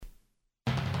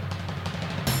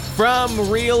From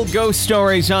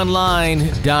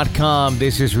RealGhostStoriesOnline.com.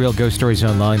 This is Real Ghost Stories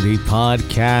Online, the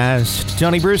podcast.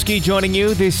 Johnny Brewski joining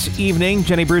you this evening.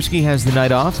 Johnny Brewski has the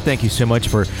night off. Thank you so much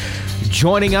for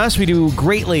joining us. We do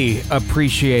greatly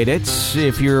appreciate it.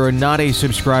 If you're not a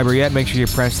subscriber yet, make sure you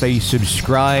press the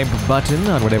subscribe button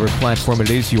on whatever platform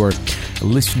it is you are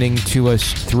listening to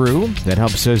us through. That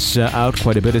helps us out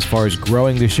quite a bit as far as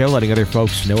growing the show, letting other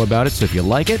folks know about it. So if you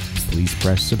like it, please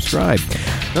press subscribe.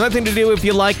 Another thing to do if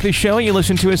you like the show and you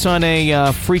listen to us on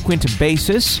a frequent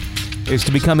basis is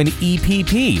to become an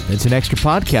EPP. It's an extra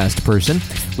podcast person.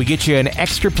 We get you an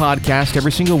extra podcast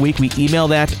every single week. We email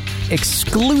that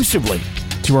exclusively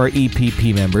to our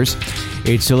EPP members.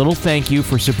 It's a little thank you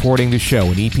for supporting the show.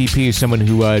 An EPP is someone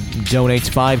who donates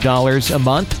 $5 a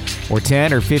month or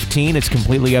 10 or 15. It's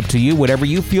completely up to you. Whatever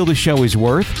you feel the show is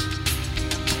worth,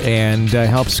 and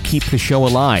helps keep the show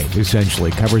alive,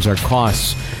 essentially. Covers our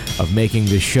costs of making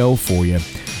the show for you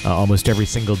almost every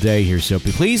single day here. So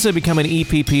please become an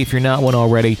EPP if you're not one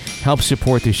already. Help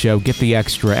support the show. Get the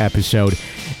extra episode.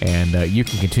 And you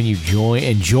can continue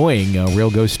enjoying Real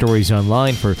Ghost Stories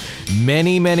Online for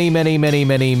many, many, many, many,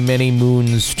 many, many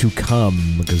moons to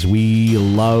come, because we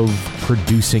love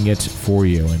producing it for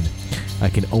you. And I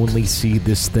can only see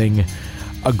this thing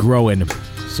a-growing.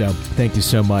 So thank you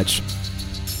so much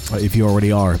if you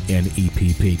already are an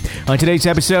EPP. On today's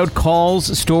episode,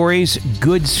 calls, stories,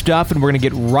 good stuff, and we're going to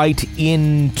get right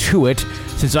into it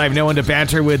since I have no one to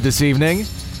banter with this evening.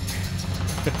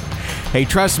 Hey,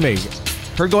 trust me,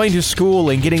 her going to school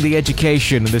and getting the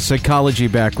education and the psychology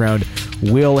background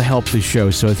will help the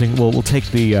show. So I think we'll take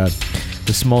the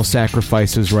small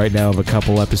sacrifices right now of a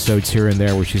couple episodes here and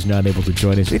there where she's not able to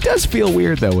join us. It does feel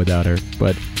weird, though, without her,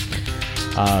 but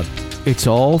it's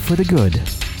all for the good.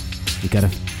 You got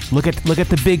to look at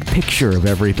the big picture of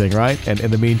everything, right? And in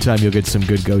the meantime, you'll get some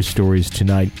good ghost stories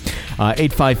tonight.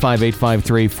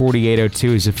 855-853-4802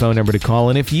 is the phone number to call.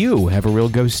 And if you have a real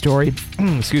ghost story,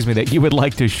 that you would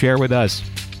like to share with us,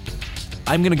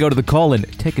 I'm going to go to the call and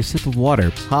take a sip of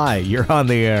water. Hi, you're on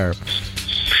the air.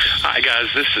 Hi, guys.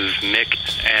 This is Nick,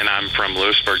 and I'm from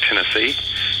Lewisburg, Tennessee.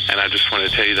 And I just want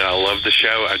to tell you that I love the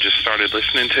show. I just started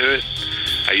listening to it.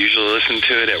 I usually listen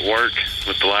to it at work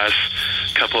with the last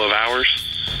couple of hours.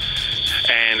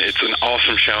 And it's an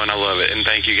awesome show, and I love it. And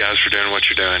thank you guys for doing what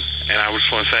you're doing. And I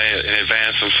just want to say in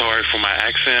advance, I'm sorry for my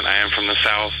accent. I am from the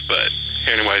South, but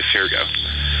anyways, here we go.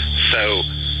 So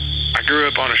I grew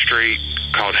up on a street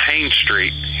called Haines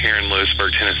Street here in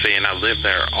Lewisburg, Tennessee, and I lived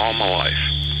there all my life.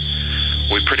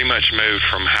 We pretty much moved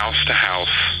from house to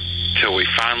house till we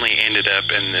finally ended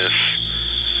up in this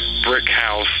brick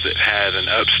house that had an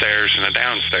upstairs and a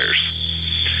downstairs.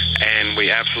 And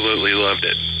we absolutely loved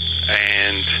it.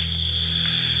 And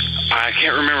I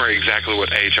can't remember exactly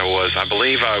what age I was. I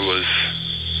believe I was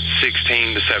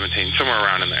 16 to 17, somewhere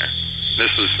around in there.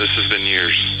 This has been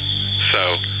years.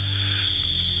 So,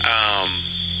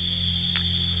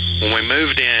 when we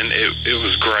moved in, it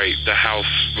was great. The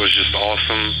house was just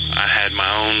awesome. I had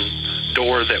my own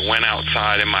door that went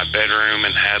outside in my bedroom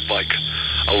and had like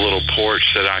a little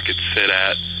porch that I could sit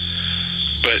at.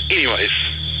 But anyways,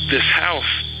 this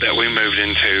house that we moved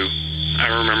into, I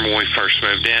remember when we first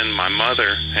moved in, my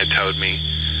mother had told me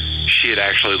she had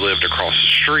actually lived across the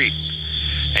street,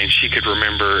 and she could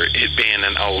remember it being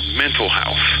an old mental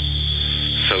house.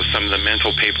 So some of the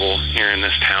mental people here in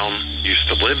this town used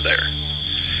to live there.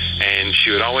 And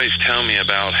she would always tell me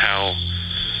about how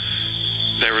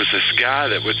there was this guy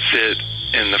that would sit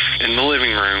in the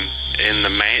living room in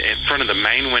front of the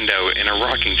main window in a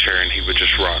rocking chair, and he would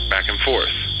just rock back and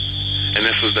forth. And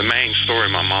this was the main story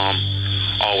my mom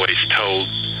always told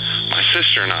my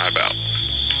sister and I about.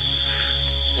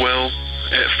 Well,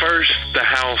 at first, the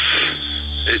house,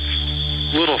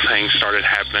 little things started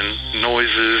happening.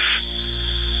 Noises,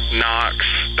 knocks,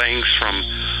 things from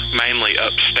mainly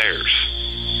upstairs.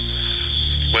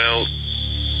 Well,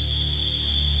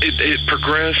 it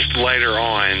progressed later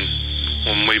on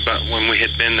when we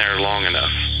had been there long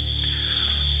enough.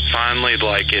 Finally,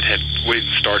 we'd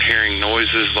start hearing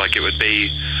noises like it would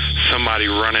be somebody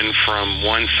running from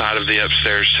one side of the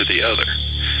upstairs to the other.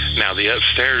 Now, the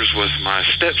upstairs was my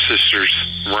stepsister's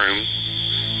room,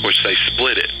 which they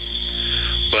split it.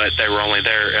 But they were only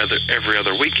there every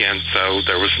other weekend, so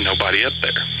there was nobody up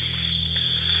there.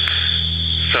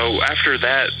 So after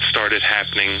that started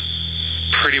happening,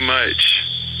 pretty much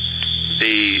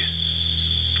the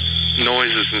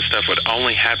noises and stuff would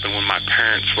only happen when my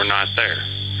parents were not there.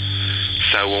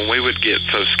 So when we would get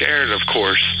so scared, of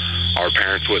course, our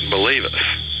parents wouldn't believe us.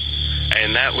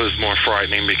 And that was more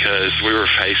frightening because we were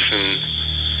facing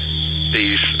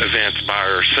these events by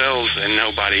ourselves and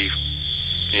nobody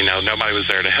nobody was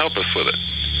there to help us with it.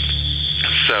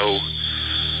 So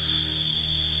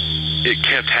it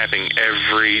kept happening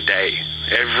every day.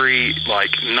 Every,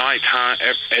 nighttime,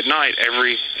 at night,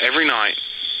 every night,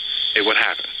 it would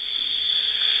happen.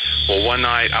 Well, one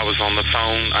night I was on the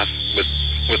phone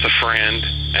with a friend,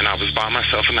 and I was by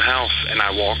myself in the house, and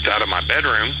I walked out of my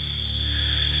bedroom,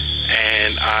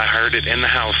 and I heard it in the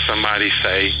house, somebody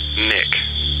say, Nick.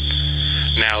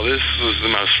 Now, this was the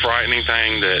most frightening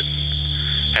thing that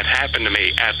had happened to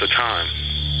me at the time.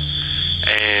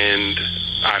 And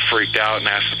I freaked out and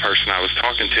asked the person I was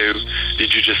talking to,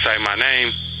 did you just say my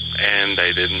name? And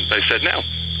they didn't. They said no.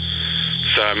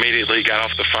 So I immediately got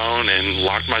off the phone and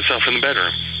locked myself in the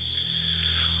bedroom.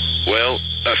 Well,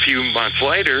 a few months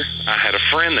later, I had a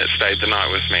friend that stayed the night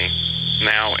with me.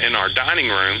 Now, in our dining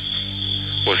room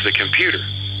was the computer.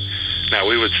 Now,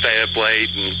 we would stay up late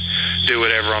and do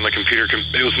whatever on the computer.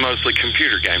 It was mostly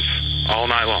computer games all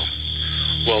night long.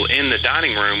 Well, in the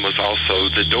dining room was also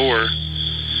the door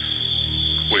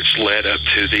which led up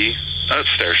to the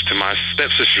upstairs to my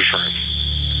stepsister's room.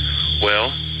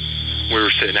 Well, we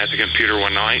were sitting at the computer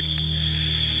one night,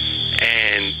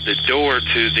 and the door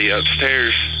to the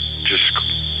upstairs just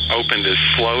opened as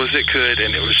slow as it could,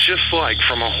 and it was just like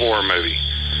from a horror movie.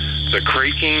 The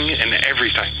creaking and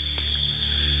everything.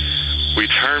 We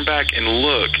turned back and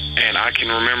looked, and I can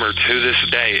remember to this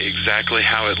day exactly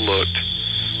how it looked.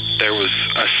 There was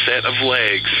a set of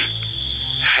legs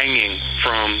hanging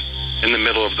from in the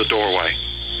middle of the doorway.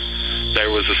 There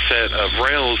was a set of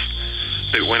rails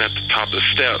that went at the top of the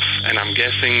steps, and I'm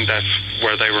guessing that's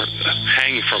where they were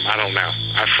hanging from. I don't know.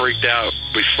 I freaked out.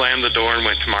 We slammed the door and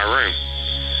went to my room.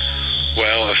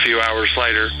 Well, a few hours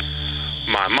later,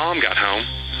 my mom got home,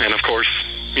 and of course,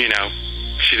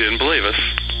 she didn't believe us.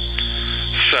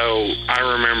 So I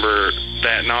remember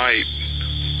that night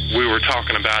we were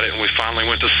talking about it, and we finally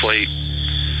went to sleep.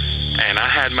 And I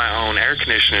had my own air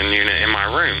conditioning unit in my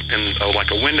room, like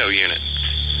a window unit.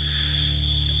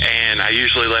 And I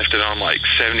usually left it on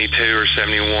 72 or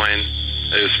 71.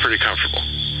 It was pretty comfortable.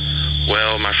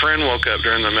 Well, my friend woke up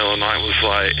during the middle of the night,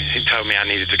 he told me I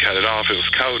needed to cut it off. It was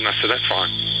cold, and I said, that's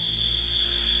fine.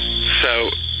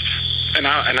 So, and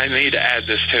I need to add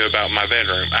this too about my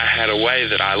bedroom. I had a way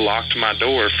that I locked my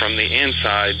door from the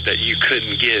inside that you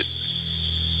couldn't get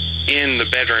in the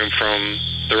bedroom from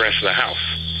the rest of the house.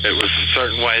 It was a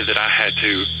certain way that I had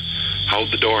to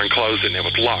hold the door and close it, and it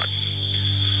was locked.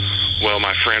 Well,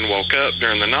 my friend woke up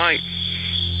during the night.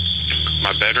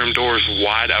 My bedroom door is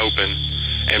wide open,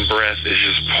 and breath is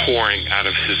just pouring out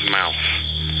of his mouth.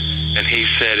 And he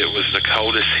said it was the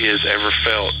coldest he has ever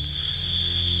felt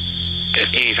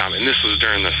at any time, and this was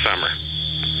during the summer.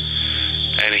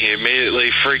 And he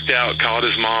immediately freaked out, called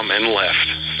his mom, and left.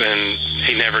 And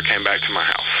he never came back to my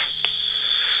house.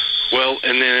 Well,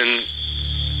 and then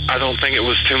I don't think it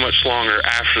was too much longer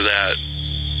after that,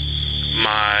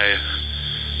 my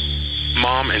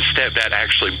mom and stepdad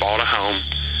actually bought a home.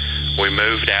 We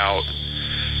moved out.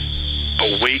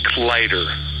 A week later,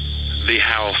 the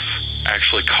house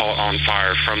actually caught on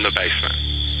fire from the basement,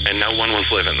 and no one was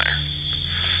living there.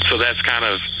 So that's kind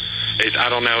of, I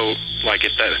don't know,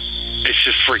 it's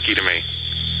just freaky to me.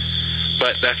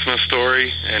 But that's my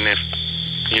story, and if,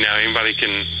 anybody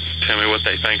can tell me what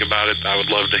they think about it, I would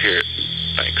love to hear it.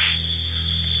 Thanks.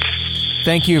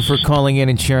 Thank you for calling in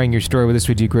and sharing your story with us.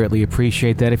 We do greatly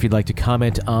appreciate that. If you'd like to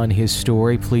comment on his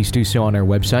story, please do so on our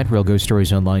website,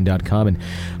 realghoststoriesonline.com. And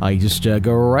you just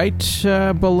go right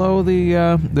below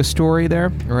the story there,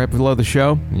 right below the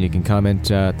show. And you can comment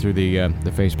through the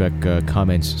Facebook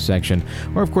comments section.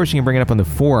 Or, of course, you can bring it up on the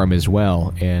forum as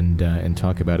well and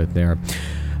talk about it there.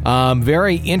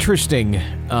 Very interesting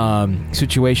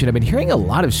situation. I've been hearing a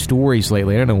lot of stories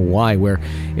lately, I don't know why, where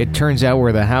it turns out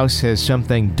where the house has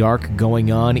something dark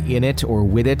going on in it or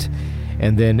with it,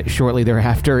 and then shortly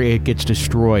thereafter it gets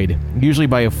destroyed, usually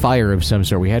by a fire of some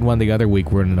sort. We had one the other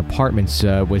week where an apartment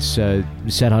was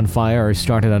set on fire or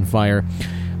started on fire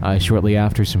shortly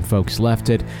after some folks left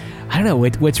it. I don't know,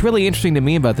 what's really interesting to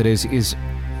me about that is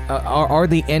are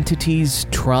the entities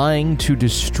trying to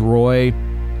destroy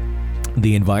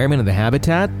the environment and the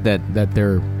habitat that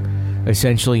they're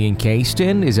essentially encased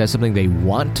in? Is that something they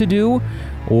want to do?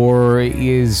 Or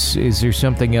is there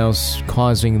something else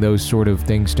causing those sort of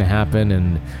things to happen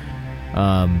and,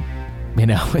 and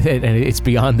it's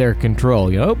beyond their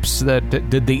control? Oops,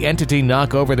 did the entity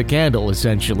knock over the candle,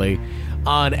 essentially,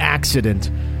 on accident,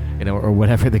 or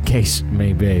whatever the case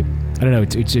may be. I don't know,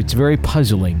 it's very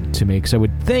puzzling to me, because I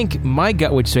would think, my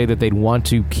gut would say that they'd want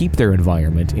to keep their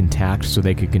environment intact so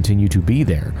they could continue to be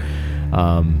there.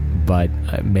 But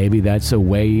maybe that's a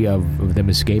way of them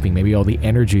escaping. Maybe all the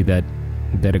energy that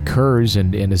that occurs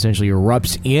and essentially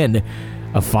erupts in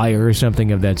a fire or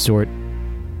something of that sort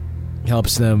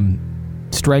helps them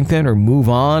strengthen or move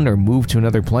on or move to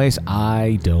another place.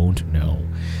 I don't know.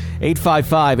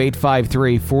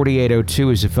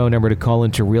 855-853-4802 is the phone number to call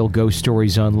into Real Ghost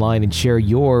Stories Online and share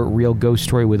your real ghost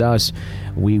story with us.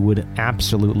 We would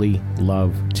absolutely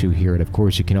love to hear it. Of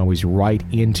course, you can always write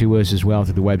into us as well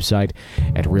through the website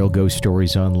at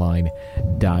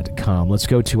realghoststoriesonline.com. Let's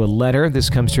go to a letter.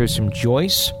 This comes to us from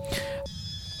Joyce.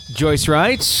 Joyce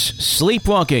writes,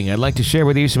 Sleepwalking. I'd like to share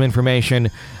with you some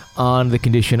information on the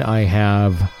condition I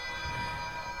have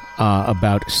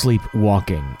about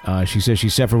sleepwalking. She says she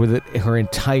suffered with it her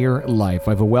entire life.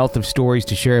 I have a wealth of stories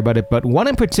to share about it, but one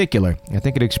in particular, I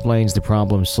think it explains the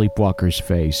problem sleepwalkers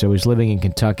face. I was living in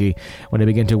Kentucky when I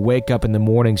began to wake up in the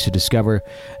mornings to discover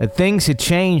that things had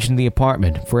changed in the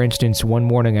apartment. For instance, one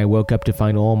morning I woke up to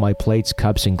find all my plates,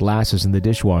 cups, and glasses in the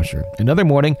dishwasher. Another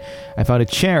morning, I found a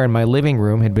chair in my living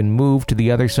room had been moved to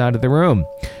the other side of the room.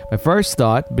 My first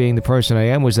thought, being the person I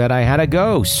am, was that I had a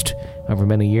ghost. However,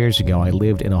 many years ago, I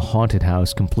lived in a haunted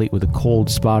house, complete with a cold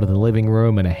spot in the living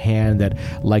room and a hand that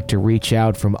liked to reach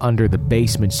out from under the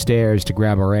basement stairs to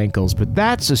grab our ankles. But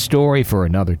that's a story for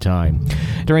another time.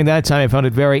 During that time, I found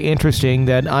it very interesting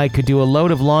that I could do a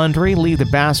load of laundry, leave the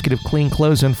basket of clean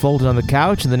clothes unfolded on the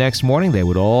couch, and the next morning they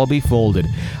would all be folded.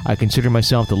 I consider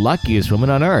myself the luckiest woman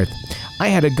on earth. I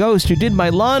had a ghost who did my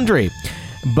laundry.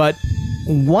 But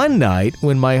one night,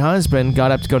 when my husband got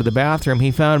up to go to the bathroom,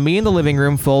 he found me in the living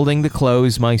room folding the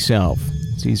clothes myself.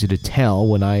 It's easy to tell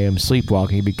when I am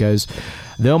sleepwalking because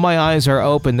though my eyes are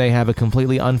open, they have a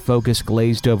completely unfocused,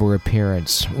 glazed-over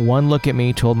appearance. One look at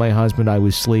me told my husband I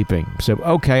was sleeping. So,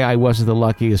 okay, I wasn't the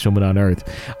luckiest woman on earth.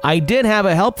 I did have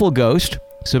a helpful ghost.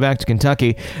 So back to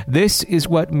Kentucky. This is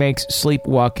what makes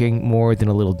sleepwalking more than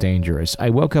a little dangerous. I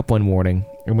woke up one morning,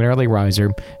 I'm an early riser,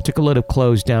 took a load of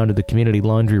clothes down to the community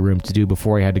laundry room to do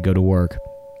before I had to go to work.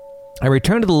 I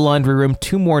returned to the laundry room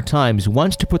 2 more times,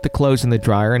 once to put the clothes in the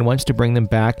dryer and once to bring them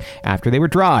back after they were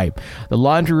dry. The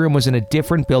laundry room was in a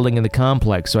different building in the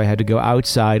complex, so I had to go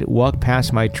outside, walk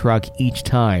past my truck each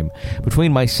time.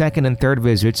 Between my second and third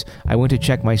visits, I went to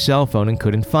check my cell phone and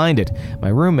couldn't find it. My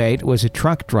roommate was a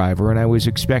truck driver, and I was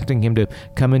expecting him to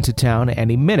come into town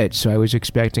any minute, so I was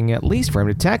expecting at least for him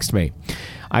to text me.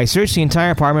 I searched the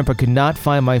entire apartment but could not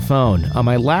find my phone. On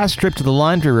my last trip to the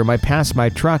laundry room, I passed my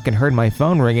truck and heard my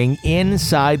phone ringing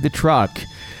inside the truck.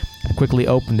 I quickly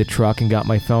opened the truck and got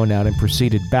my phone out and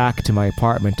proceeded back to my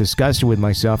apartment, disgusted with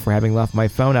myself for having left my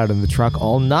phone out in the truck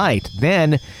all night.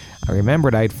 Then, I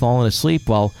remembered I had fallen asleep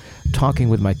while talking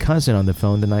with my cousin on the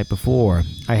phone the night before.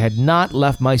 I had not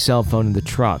left my cell phone in the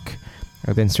truck.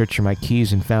 I then searched for my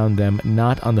keys and found them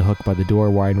not on the hook by the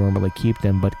door where I normally keep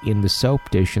them, but in the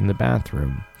soap dish in the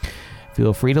bathroom.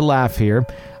 Feel free to laugh here.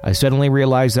 I suddenly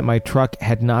realized that my truck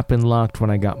had not been locked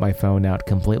when I got my phone out,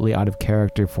 completely out of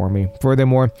character for me.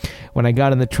 Furthermore, when I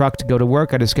got in the truck to go to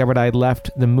work, I discovered I had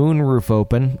left the moonroof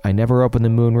open. I never opened the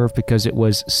moonroof because it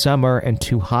was summer and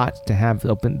too hot to have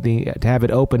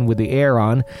it open with the air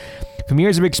on. From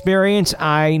years of experience,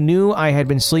 I knew I had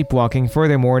been sleepwalking.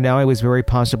 Furthermore, now I was very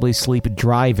possibly sleep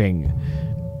driving.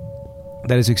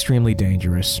 That is extremely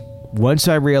dangerous. Once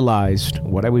I realized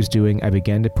what I was doing, I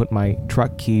began to put my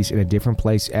truck keys in a different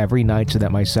place every night so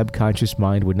that my subconscious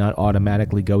mind would not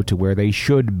automatically go to where they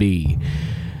should be.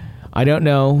 I don't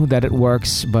know that it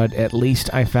works, but at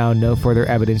least I found no further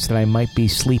evidence that I might be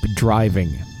sleep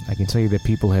driving. I can tell you that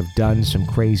people have done some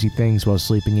crazy things while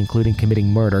sleeping, including committing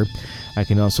murder. I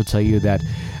can also tell you that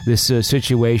this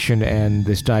situation and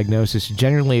this diagnosis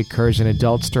generally occurs in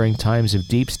adults during times of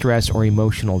deep stress or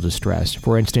emotional distress.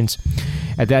 For instance,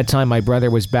 at that time, my brother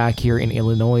was back here in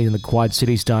Illinois in the Quad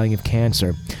Cities dying of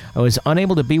cancer. I was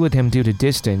unable to be with him due to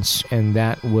distance, and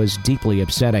that was deeply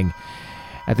upsetting.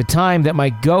 At the time that my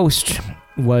ghost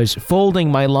was folding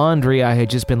my laundry, I had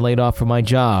just been laid off from my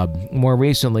job. More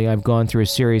recently, I've gone through a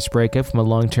serious breakup from a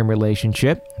long-term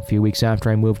relationship. A few weeks after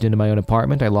I moved into my own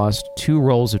apartment, I lost 2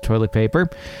 rolls of toilet paper.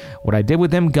 What I did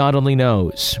with them, God only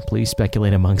knows. Please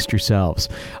speculate amongst yourselves.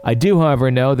 I do,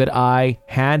 however, know that I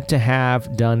had to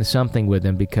have done something with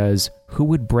them because who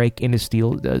would break in to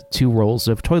steal 2 rolls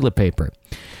of toilet paper?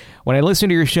 When I listen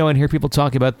to your show and hear people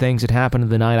talk about things that happened in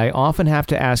the night, I often have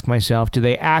to ask myself, do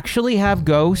they actually have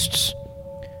ghosts?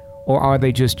 Or are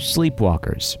they just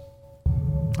sleepwalkers?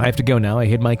 I have to go now. I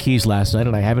hid my keys last night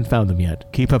and I haven't found them yet.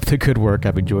 Keep up the good work.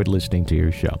 I've enjoyed listening to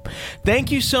your show.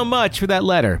 Thank you so much for that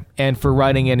letter and for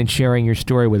writing in and sharing your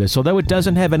story with us. Although it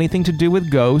doesn't have anything to do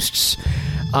with ghosts,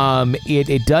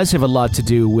 it does have a lot to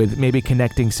do with maybe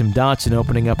connecting some dots and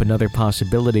opening up another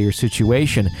possibility or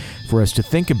situation for us to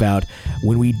think about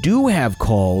when we do have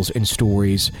calls and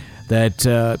stories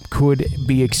that could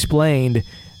be explained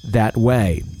that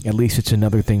way. At least it's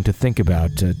another thing to think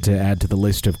about, to add to the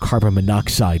list of carbon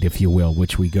monoxide, if you will,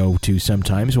 which we go to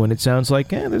sometimes when it sounds like,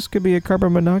 this could be a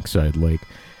carbon monoxide lake.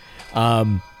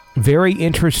 Very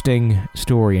interesting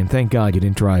story, and thank God you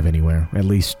didn't drive anywhere, at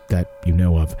least that you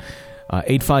know of.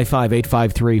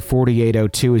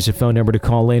 855-853-4802 is the phone number to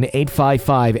call in.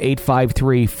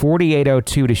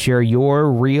 855-853-4802 to share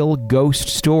your real ghost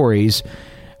stories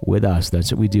with us.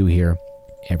 That's what we do here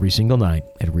every single night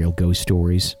at Real Ghost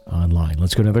Stories Online.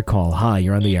 Let's go to another call. Hi,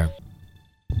 you're on the air.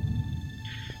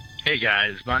 Hey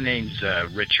guys, my name's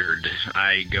Richard.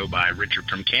 I go by Richard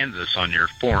from Kansas on your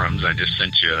forums. I just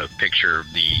sent you a picture of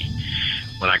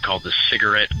what I call the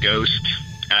cigarette ghost.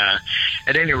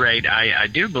 At any rate, I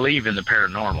do believe in the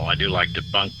paranormal. I do like to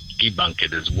debunk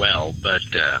it as well. But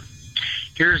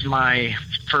here's my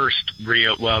first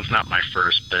real, well, it's not my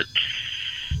first, but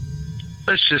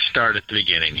let's just start at the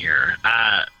beginning here.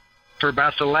 For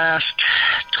about the last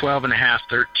 12 and a half,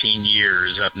 13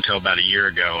 years, up until about a year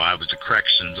ago, I was a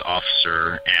corrections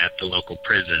officer at the local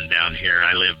prison down here.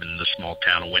 I live in the small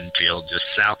town of Winfield, just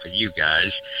south of you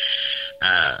guys.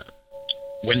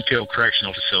 Winfield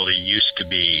Correctional Facility used to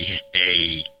be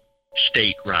a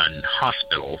state-run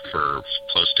hospital for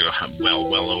close to,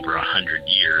 well over 100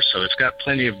 years. So it's got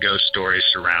plenty of ghost stories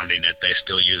surrounding it. They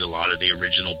still use a lot of the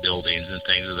original buildings and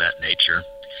things of that nature.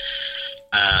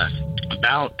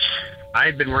 I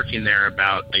had been working there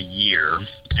about a year,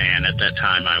 and at that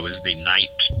time I was the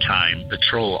nighttime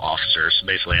patrol officer. So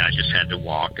basically I just had to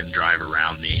walk and drive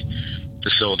around the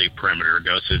facility perimeter,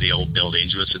 go through the old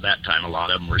buildings, which at that time a lot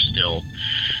of them were still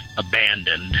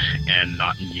abandoned and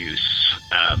not in use.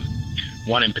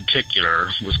 One in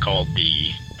particular was called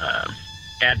the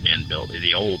admin building,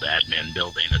 the old admin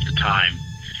building at the time,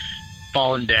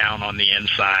 fallen down on the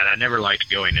inside. I never liked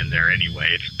going in there anyway.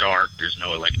 It's dark, there's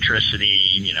no electricity,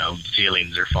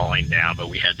 ceilings are falling down, but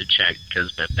we had to check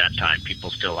because at that time people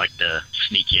still like to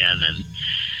sneak in and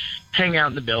hang out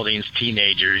in the buildings,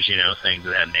 teenagers, things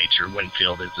of that nature.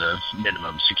 Winfield is a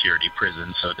minimum security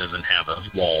prison, so it doesn't have a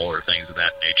wall or things of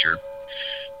that nature.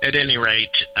 At any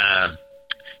rate,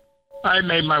 I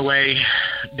made my way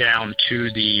down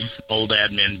to the old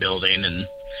admin building and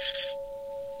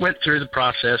went through the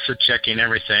process of checking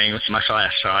everything with my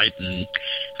flashlight, and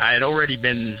I had already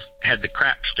had the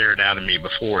crap stared out of me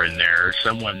before in there.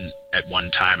 Someone at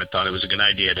one time had thought it was a good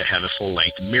idea to have a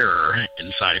full-length mirror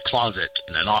inside a closet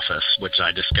in an office, which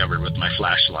I discovered with my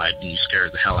flashlight and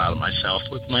scared the hell out of myself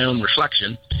with my own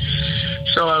reflection.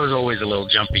 So I was always a little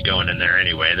jumpy going in there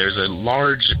anyway. There's a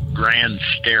large grand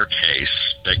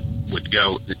staircase that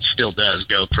still does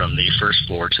go from the first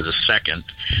floor to the second.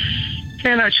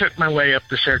 And I took my way up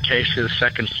the staircase to the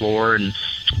second floor and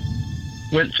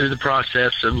went through the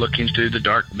process of looking through the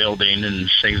dark building and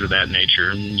things of that nature,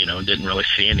 and, didn't really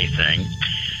see anything.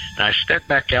 And I stepped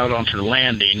back out onto the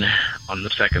landing on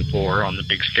the second floor on the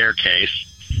big staircase,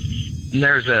 and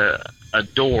there's a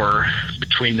door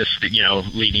between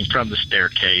leading from the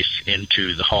staircase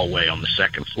into the hallway on the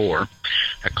second floor.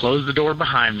 I closed the door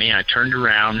behind me. I turned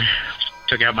around,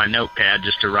 took out my notepad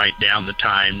just to write down the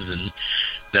times and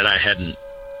that I hadn't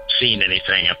seen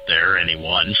anything up there,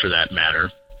 anyone for that matter.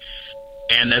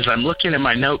 And as I'm looking at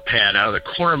my notepad, out of the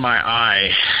corner of my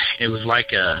eye, it was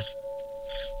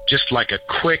just like a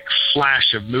quick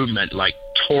flash of movement, like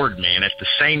toward me. And at the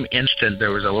same instant,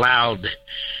 there was a loud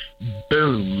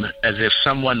boom, as if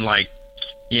someone a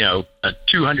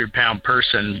 200-pound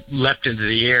person leapt into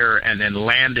the air and then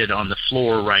landed on the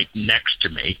floor right next to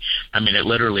me. I mean, it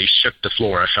literally shook the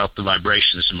floor. I felt the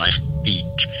vibrations in my feet.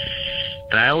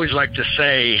 And I always like to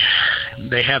say,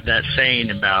 they have that saying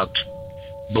about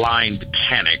blind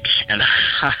panic, and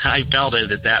I felt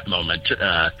it at that moment.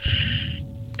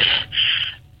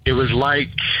 It was like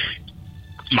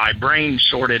my brain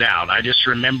sorted out. I just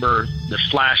remember the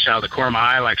flash out of the corner of my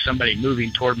eye, like somebody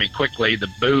moving toward me quickly, the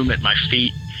boom at my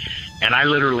feet, and I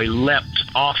literally leapt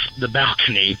off the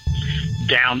balcony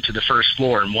down to the first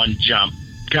floor in one jump,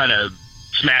 kind of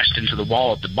smashed into the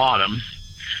wall at the bottom,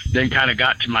 then kind of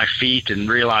got to my feet and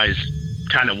realized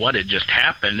kind of what had just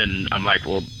happened, and I'm like,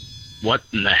 well, what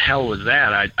in the hell was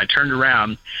that? I turned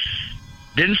around,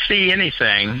 didn't see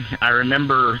anything. I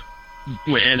remember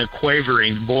in a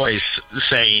quavering voice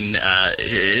saying,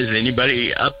 is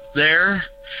anybody up there?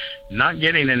 Not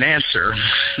getting an answer.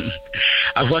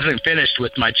 I wasn't finished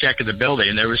with my check of the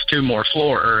building. There was one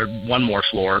more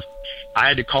floor. I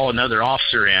had to call another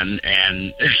officer in,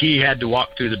 and he had to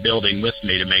walk through the building with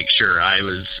me to make sure. I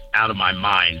was out of my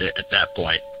mind at that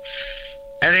point.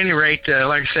 At any rate,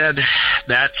 like I said,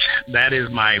 that is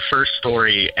my first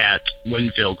story at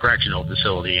Winfield Correctional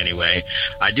Facility anyway.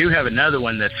 I do have another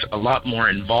one that's a lot more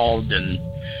involved, and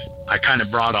I kind of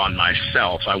brought on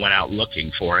myself. I went out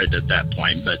looking for it at that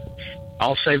point, but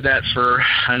I'll save that for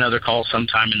another call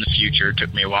sometime in the future. It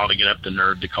took me a while to get up the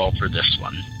nerve to call for this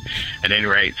one. At any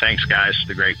rate, thanks, guys, for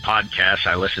the great podcast.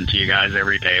 I listen to you guys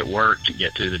every day at work to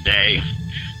get through the day,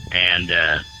 and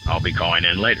I'll be calling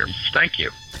in later. Thank you.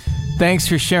 Thanks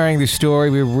for sharing the story.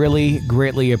 We really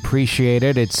greatly appreciate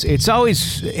it. It's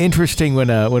always interesting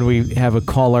when we have a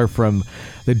caller from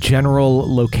the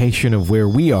general location of where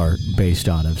we are based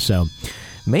out of. So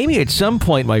maybe at some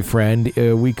point, my friend,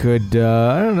 we could,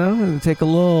 I don't know, take a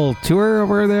little tour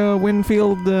over the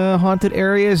Winfield haunted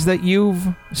areas that you've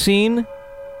seen.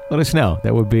 Let us know.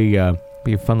 That would be a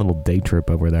fun little day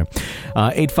trip over there.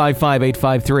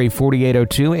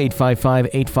 855-853-4802.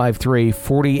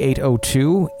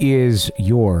 855-853-4802 is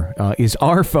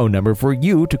our phone number for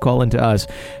you to call into us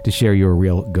to share your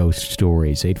real ghost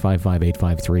stories.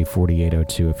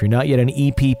 855-853-4802. If you're not yet an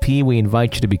EPP, we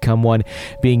invite you to become one.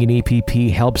 Being an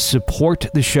EPP helps support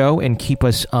the show and keep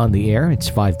us on the air. It's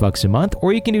 $5 a month,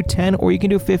 or you can do 10, or you can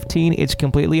do 15. It's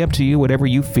completely up to you, whatever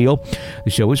you feel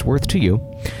the show is worth to you.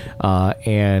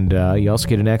 And you also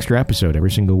get an extra episode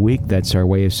every single week. That's our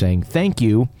way of saying thank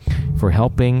you for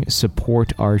helping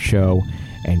support our show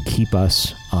and keep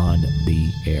us on the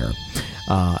air.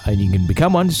 And you can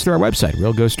become one just through our website,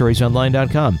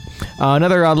 realghoststoriesonline.com.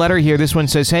 Another letter here. This one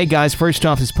says, hey, guys, first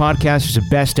off, this podcast is the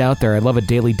best out there. I love a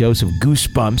daily dose of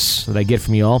goosebumps that I get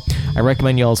from y'all. I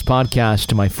recommend y'all's podcast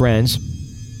to my friends.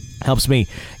 Helps me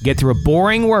get through a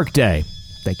boring workday.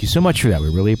 Thank you so much for that. We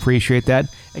really appreciate that.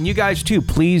 And you guys, too,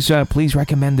 please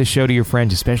recommend this show to your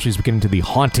friends, especially as we get into the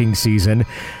haunting season.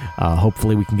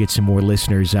 Hopefully we can get some more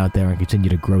listeners out there and continue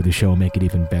to grow the show and make it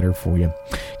even better for you.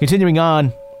 Continuing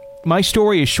on, my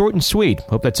story is short and sweet.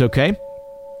 Hope that's okay.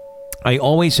 I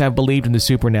always have believed in the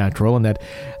supernatural and that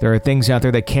there are things out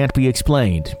there that can't be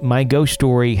explained. My ghost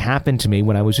story happened to me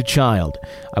when I was a child.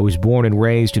 I was born and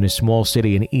raised in a small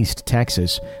city in East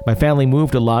Texas. My family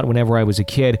moved a lot whenever I was a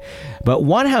kid, but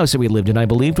one house that we lived in I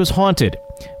believed was haunted.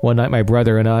 One night my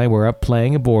brother and I were up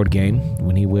playing a board game.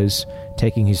 When he was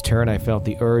taking his turn, I felt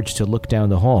the urge to look down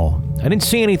the hall. I didn't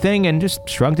see anything and just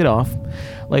shrugged it off.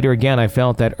 Later again, I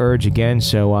felt that urge again,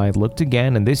 so I looked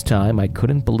again, and this time I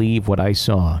couldn't believe what I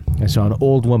saw. I saw an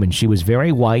old woman. She was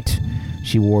very white.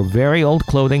 She wore very old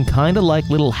clothing, kind of like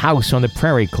Little House on the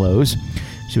Prairie clothes.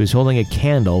 She was holding a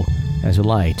candle as a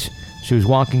light. She was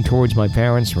walking towards my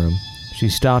parents' room. She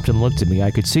stopped and looked at me. I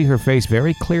could see her face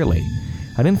very clearly.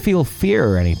 I didn't feel fear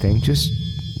or anything, just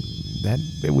that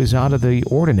it was out of the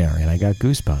ordinary, and I got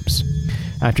goosebumps.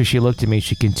 After she looked at me,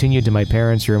 she continued to my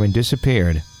parents' room and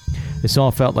disappeared. This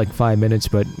all felt like 5 minutes,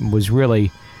 but was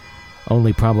really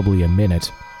only probably a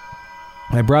minute.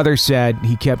 My brother said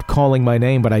he kept calling my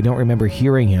name, but I don't remember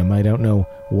hearing him. I don't know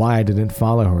why I didn't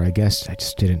follow her. I guess I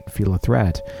just didn't feel a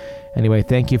threat. Anyway,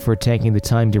 thank you for taking the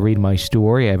time to read my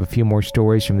story. I have a few more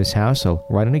stories from this house. I'll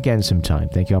write it again sometime.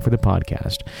 Thank you all for the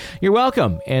podcast. You're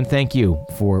welcome, and thank you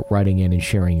for writing in and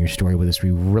sharing your story with us.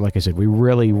 Like I said, we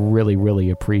really, really, really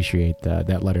appreciate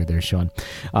that letter there, Sean.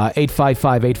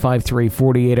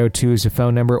 855-853-4802 is the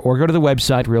phone number, or go to the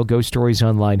website, Real Ghost Stories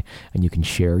Online, and you can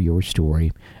share your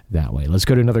story that way. Let's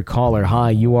go to another caller.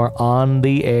 Hi, you are on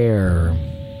the air.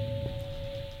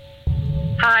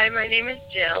 Hi, my name is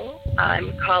Jill.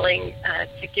 I'm calling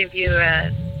to give you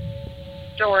a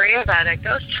story about a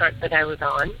ghost hunt that I was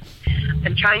on.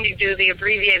 I'm trying to do the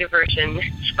abbreviated version,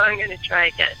 so I'm going to try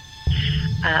again.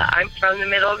 I'm from the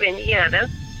middle of Indiana,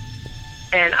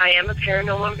 and I am a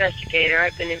paranormal investigator.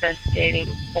 I've been investigating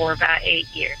for about 8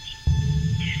 years.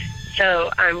 So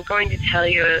I'm going to tell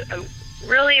you a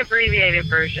really abbreviated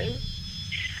version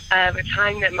of a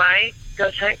time that my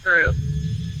ghost hunt group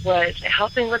was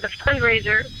helping with a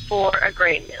fundraiser for a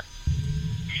grain mill.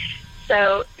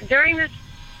 So during this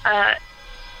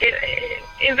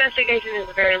investigation is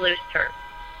a very loose term.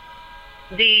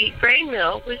 The grain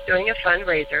mill was doing a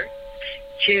fundraiser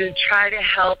to try to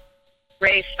help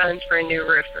raise funds for a new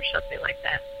roof or something like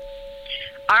that.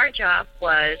 Our job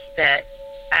was that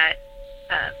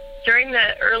during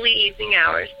the early evening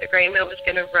hours, the grain mill was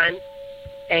going to run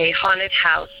a haunted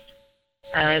house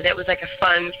that was like a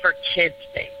fun for kids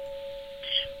thing.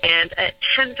 And at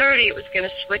 10:30, it was going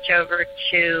to switch over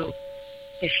to,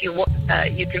 if you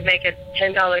could make a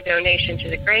 $10 donation to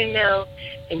the grain mill,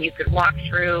 and you could walk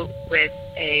through with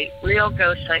a real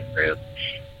ghost hunt group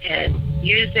and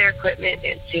use their equipment,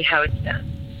 and see how it's done.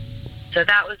 So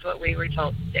that was what we were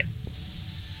told to do.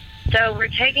 So we're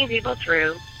taking people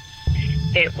through.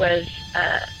 It was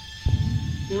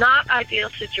not ideal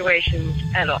situations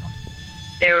at all.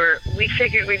 We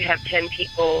figured we'd have 10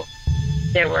 people.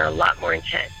 There were a lot more than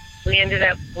 10. We ended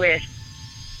up with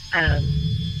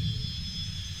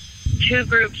 2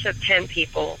 groups of 10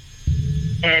 people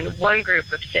and 1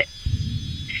 group of 6.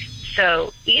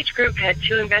 So each group had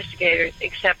 2 investigators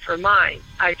except for mine.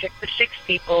 I took the 6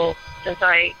 people since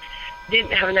I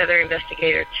didn't have another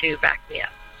investigator to back me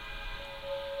up.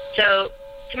 So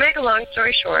to make a long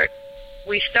story short,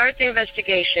 we start the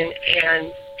investigation,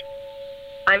 and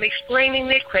I'm explaining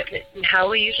the equipment and how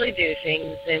we usually do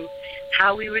things and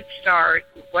how we would start,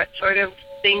 what sort of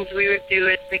things we would do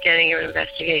at the beginning of an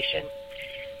investigation.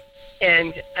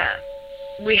 And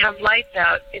we have lights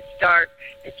out. It's dark.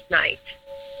 It's night.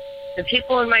 The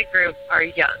people in my group are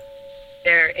young.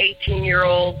 They're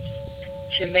 18-year-olds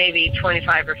to maybe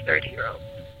 25 or 30-year-olds.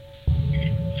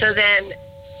 So then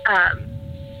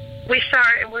we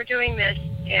start, and we're doing this,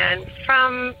 and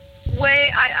from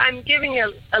I'm giving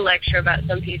a lecture about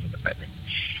some piece of equipment,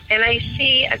 and I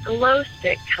see a glow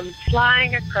stick come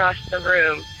flying across the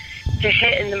room to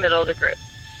hit in the middle of the group.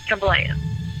 Kablam.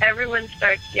 Everyone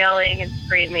starts yelling and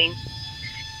screaming,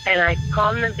 and I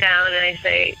calm them down, and I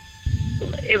say,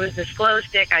 it was this glow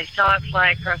stick. I saw it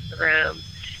fly across the room.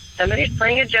 Somebody's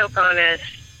playing a joke on us,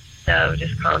 so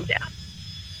just calm down.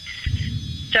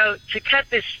 So to cut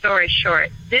this story short,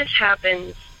 this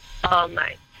happens all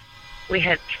night. We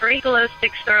had 3 glow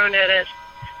sticks thrown at us,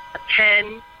 a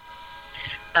pen,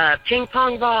 a ping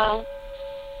pong ball,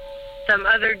 some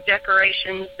other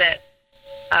decorations that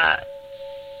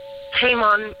came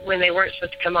on when they weren't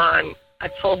supposed to come on. I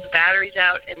pulled the batteries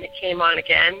out, and they came on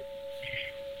again,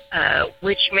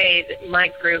 which made my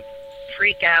group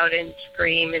freak out and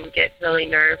scream and get really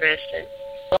nervous and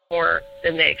more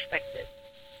than they expected.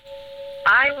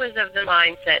 I was of the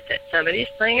mindset that somebody's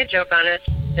playing a joke on us.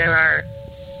 There are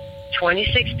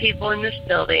 26 people in this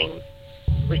building.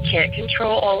 We can't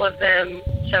control all of them.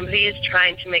 Somebody is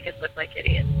trying to make us look like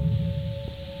idiots.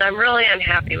 So I'm really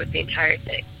unhappy with the entire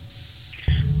thing.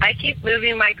 I keep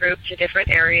moving my group to different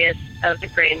areas of the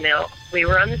grain mill. We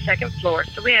were on the 2nd floor,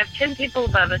 so we have 10 people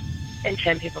above us and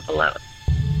 10 people below us.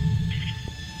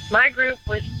 My group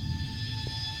was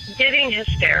getting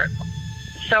hysterical.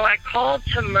 So I called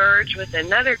to merge with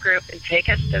another group and take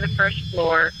us to the 1st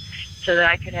floor so that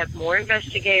I could have more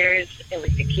investigators and we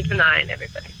could keep an eye on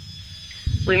everybody.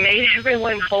 We made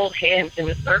everyone hold hands in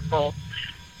a circle,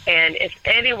 and if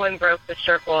anyone broke the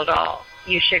circle at all,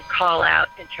 you should call out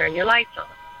and turn your lights on.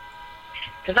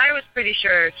 Because I was pretty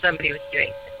sure somebody was doing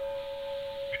it.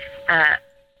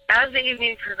 As the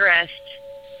evening progressed,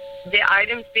 the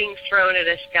items being thrown at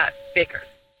us got bigger.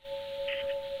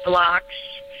 Blocks,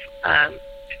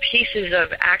 pieces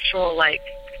of actual,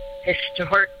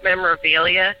 historic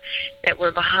memorabilia that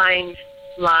were behind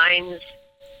lines.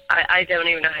 I don't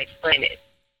even know how to explain it.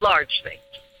 Large things.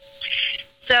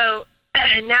 So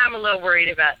now I'm a little worried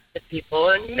about the people,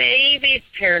 and maybe it's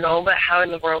paranormal, but how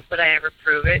in the world would I ever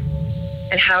prove it?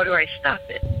 And how do I stop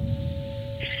it?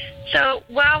 So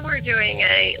while we're doing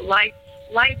a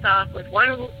lights off with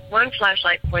one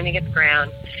flashlight pointing at the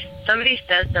ground, somebody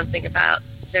says something about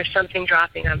there's something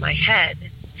dropping on my head.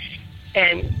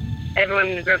 And everyone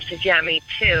in the group says, yeah, me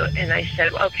too. And I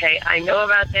said, okay, I know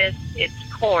about this. It's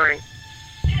corn.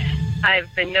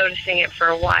 I've been noticing it for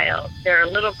a while. There are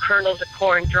little kernels of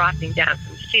corn dropping down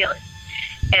from the ceiling.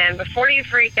 And before you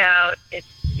freak out, this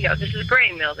is a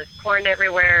grain mill. There's corn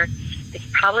everywhere. It's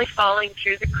probably falling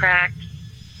through the cracks.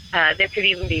 There could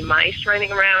even be mice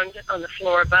running around on the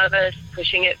floor above us,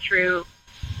 pushing it through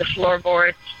the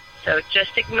floorboards. So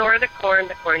just ignore the corn.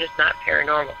 The corn is not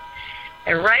paranormal.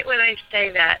 And right when I say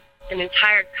that, an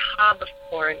entire cob of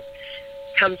corn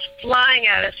comes flying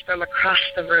at us from across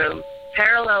the room,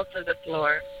 parallel to the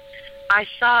floor. I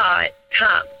saw it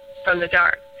come from the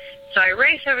dark. So I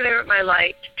race over there with my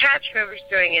light to catch whoever's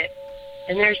doing it,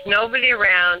 and there's nobody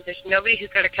around. There's nobody who's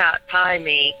going to pie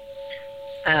me.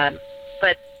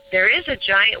 But there is a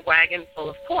giant wagon full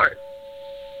of corn.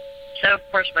 So, of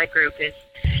course, my group is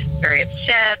very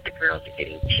upset. The girls are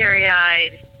getting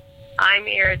teary-eyed. I'm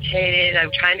irritated.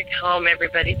 I'm trying to calm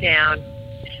everybody down.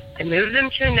 I move them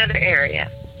to another area.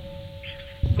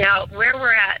 Now, where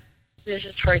we're at, this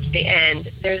is towards the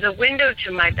end, there's a window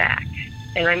to my back,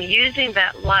 and I'm using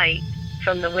that light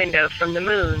from the window, from the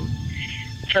moon,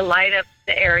 to light up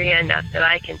the area enough that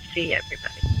I can see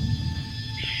everybody.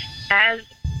 As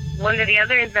one of the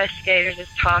other investigators is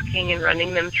talking and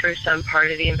running them through some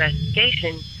part of the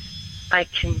investigation, I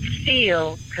can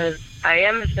feel, because I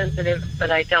am sensitive,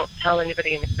 but I don't tell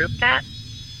anybody in the group that.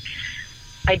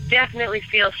 I definitely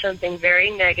feel something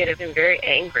very negative and very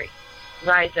angry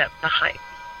rise up behind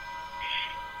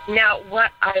me. Now,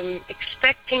 what I'm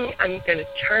expecting, I'm going to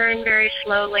turn very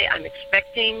slowly. I'm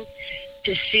expecting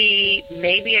to see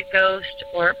maybe a ghost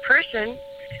or a person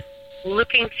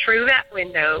looking through that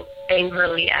window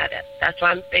angrily at it. That's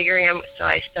what I'm figuring. So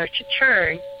I start to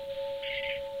turn,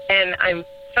 and I'm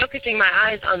focusing my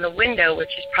eyes on the window,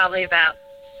 which is probably about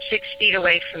 6 feet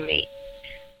away from me.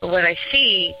 But what I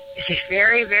see is a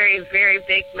very, very, very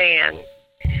big man,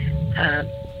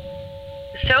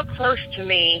 so close to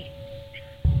me.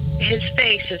 His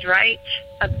face is right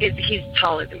up. He's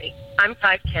taller than me. I'm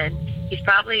 5'10". He's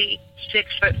probably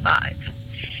 6'5".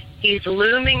 He's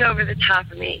looming over the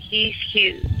top of me. He's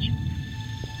huge.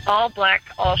 All black,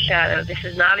 all shadow. This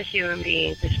is not a human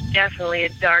being. This is definitely a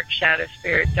dark shadow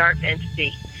spirit, dark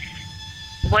entity.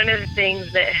 One of the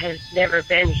things that has never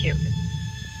been human.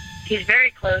 He's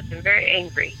very close and very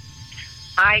angry.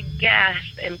 I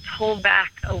gasp and pull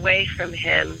back away from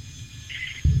him.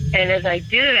 And as I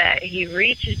do that, he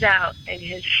reaches out and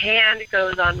his hand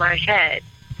goes on my head,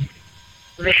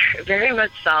 very, very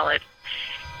much solid,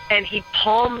 and he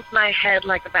palms my head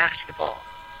like a basketball.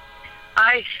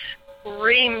 I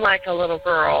scream like a little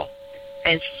girl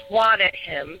and swat at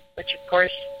him, which of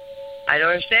course, I don't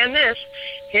understand this.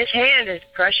 His hand is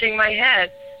crushing my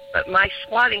head, but my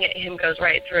swatting at him goes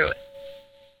right through it.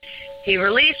 He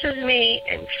releases me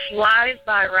and flies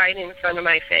by right in front of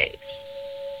my face.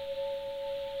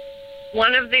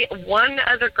 One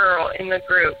other girl in the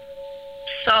group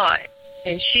saw it,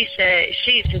 and she said,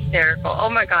 she's hysterical. Oh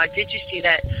my God, did you see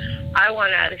that? I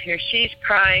want out of here. She's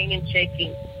crying and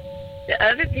shaking. The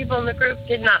other people in the group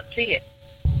did not see it.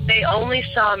 They only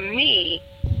saw me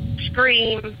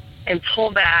scream and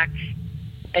pull back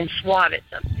and swat at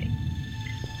something.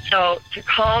 So to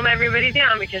calm everybody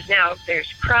down, because now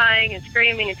there's crying and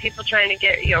screaming and people trying to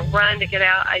get, run to get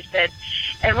out, I said,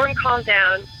 everyone calm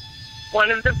down. One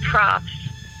of the props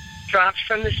dropped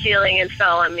from the ceiling and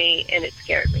fell on me, and it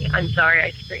scared me. I'm sorry,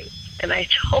 I screamed. And I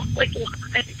totally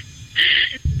lied.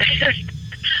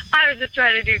 I was just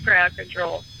trying to do crowd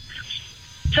control.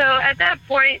 So at that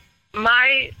point,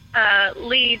 my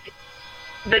lead,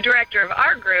 the director of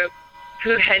our group,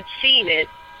 who had seen it,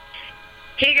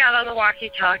 he got on the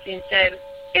walkie-talkie and said,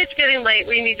 it's getting late,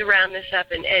 we need to round this up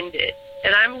and end it.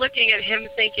 And I'm looking at him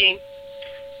thinking,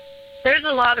 there's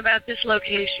a lot about this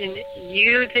location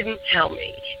you didn't tell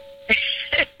me.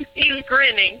 He's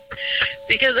grinning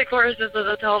because, of course, this was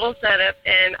a total setup,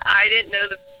 and I didn't know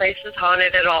the place was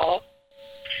haunted at all.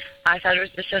 I thought it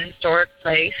was just a historic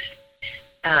place,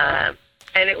 and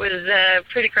it was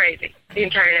pretty crazy. The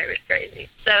entire night was crazy.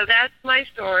 So that's my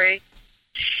story,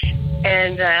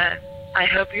 and I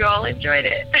hope you all enjoyed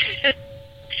it.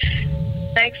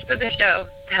 Thanks for the show.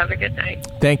 Have a good night.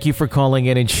 Thank you for calling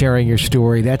in and sharing your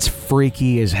story. That's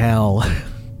freaky as hell.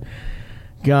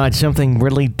 God, something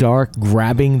really dark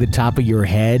grabbing the top of your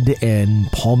head and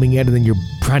palming it, and then you're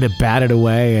trying to bat it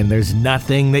away, and there's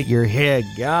nothing that you're hit.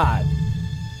 God.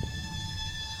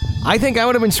 I think I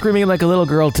would have been screaming like a little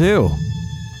girl, too.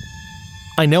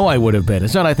 I know I would have been.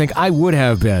 It's not I think, I would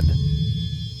have been.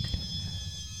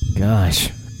 Gosh.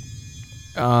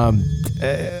 The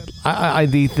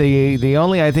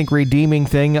only, I think, redeeming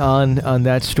thing on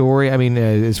that story, I mean,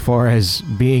 as far as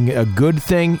being a good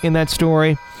thing in that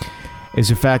story, is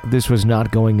the fact that this was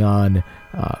not going on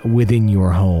within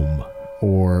your home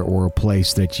or a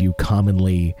place that you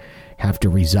commonly have to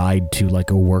reside to,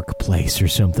 like a workplace or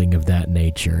something of that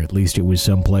nature. At least it was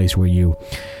some place where you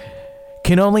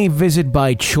can only visit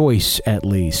by choice, at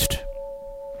least.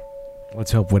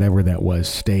 Let's hope whatever that was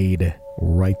stayed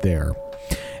right there.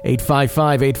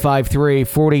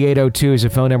 855-853-4802 is a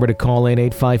phone number to call in.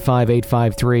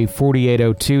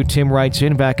 855-853-4802. Tim writes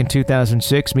in, back in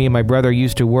 2006, me and my brother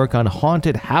used to work on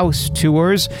haunted house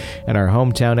tours in our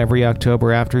hometown every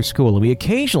October after school. And we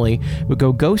occasionally would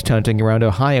go ghost hunting around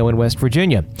Ohio and West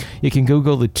Virginia. You can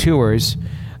Google the tours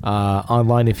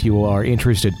online if you are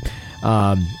interested.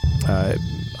 I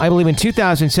believe in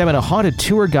 2007, a haunted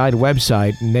tour guide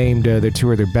website named the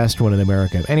tour the best one in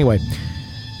America. Anyway,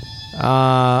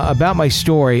 about my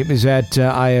story is that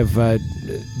I have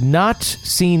not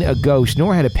seen a ghost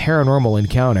nor had a paranormal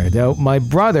encounter, though my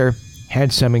brother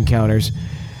had some encounters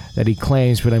that he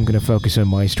claims, but I'm going to focus on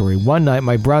my story. One night,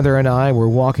 my brother and I were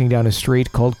walking down a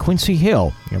street called Quincy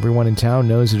Hill. Everyone in town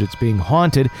knows that it's being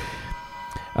haunted,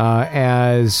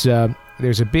 as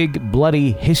there's a big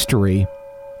bloody history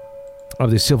of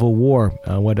the Civil War,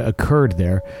 what occurred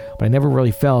there, but I never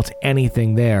really felt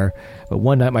anything there. But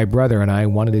one night my brother and I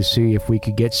wanted to see if we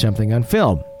could get something on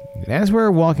film. And as we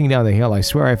were walking down the hill, I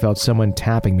swear I felt someone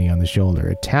tapping me on the shoulder.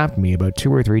 It tapped me about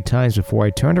 2 or 3 times before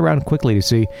I turned around quickly to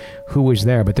see who was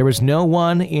there, but there was no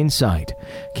one in sight.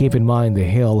 Keep in mind, the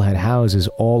hill had houses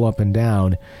all up and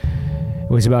down. It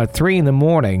was about 3 in the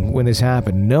morning when this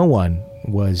happened. No one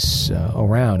was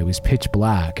around. It was pitch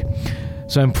black.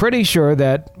 So I'm pretty sure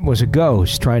that was a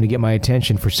ghost trying to get my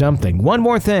attention for something. One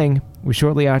more thing. It was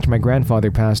shortly after my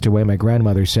grandfather passed away. My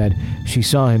grandmother said she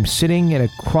saw him sitting in a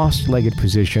cross-legged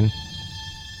position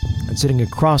and sitting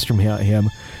across from him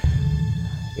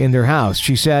in their house.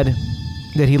 She said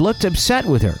that he looked upset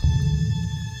with her,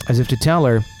 as if to tell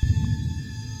her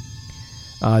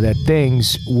that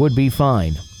things would be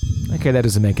fine. Okay, that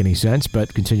doesn't make any sense,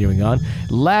 but continuing on.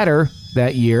 Later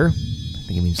that year,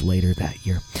 I think it means later that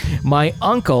year, my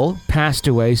uncle passed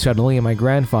away suddenly, and my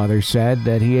grandfather said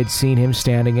that he had seen him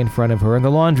standing in front of her in the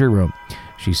laundry room.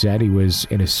 She said he was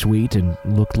in a suite and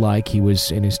looked like he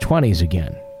was in his 20s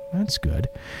again. That's good.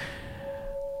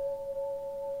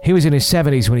 He was in his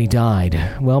 70s when he died.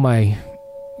 Well,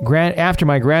 after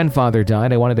my grandfather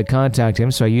died, I wanted to contact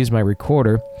him, so I used my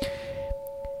recorder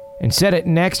and set it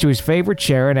next to his favorite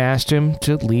chair and asked him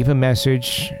to leave a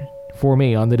message for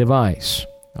me on the device.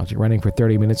 I was running for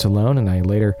 30 minutes alone, and I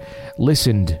later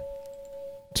listened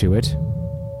to it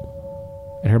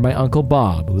and heard my Uncle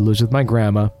Bob, who lives with my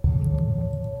grandma,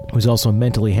 who's also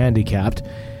mentally handicapped.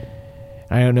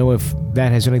 I don't know if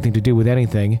that has anything to do with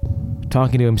anything,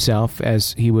 talking to himself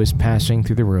as he was passing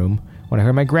through the room when I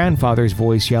heard my grandfather's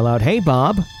voice yell out, "Hey,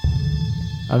 Bob!"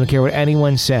 I don't care what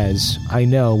anyone says. I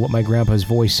know what my grandpa's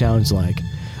voice sounds like.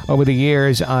 Over the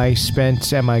years I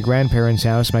spent at my grandparents'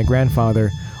 house, my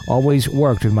grandfather always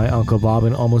worked with my Uncle Bob,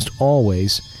 and almost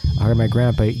always I heard my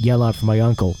grandpa yell out for my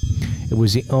uncle. It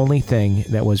was the only thing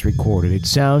that was recorded. It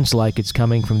sounds like it's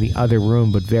coming from the other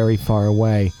room, but very far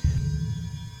away,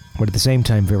 but at the same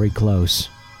time very close.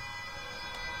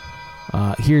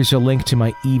 Here's a link to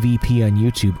my EVP on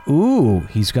YouTube. Ooh,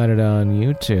 he's got it on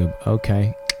YouTube.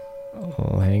 Okay.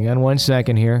 Oh, hang on one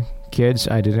second here. Kids,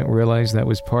 I didn't realize that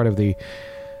was part of the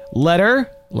letter.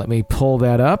 Let me pull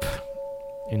that up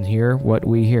and hear what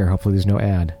we hear. Hopefully there's no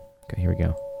ad. Okay, here we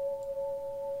go.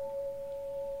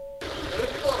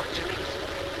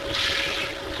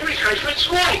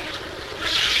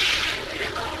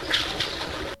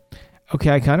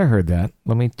 Okay, I kind of heard that.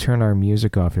 Let me turn our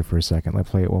music off here for a second. Let's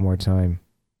play it one more time.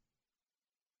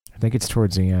 I think it's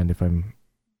towards the end if I'm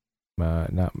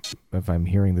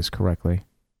hearing this correctly.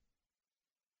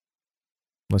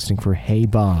 Listening for Hey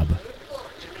Bob.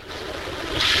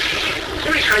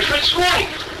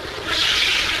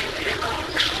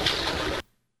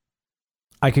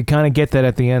 I could kind of get that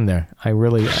at the end there. I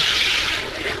really...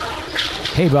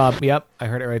 Hey Bob, yep, I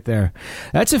heard it right there.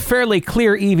 That's a fairly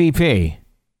clear EVP.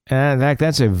 In fact,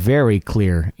 that's a very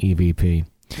clear EVP.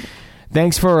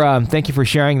 Thank you for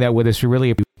sharing that with us. We really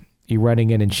appreciate you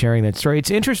writing in and sharing that story.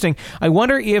 It's interesting. I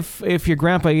wonder if your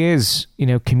grandpa is,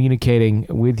 communicating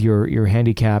with your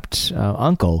handicapped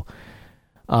uncle,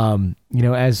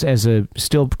 as a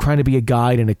still trying to be a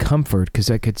guide and a comfort, because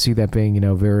I could see that being,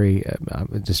 very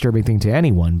disturbing thing to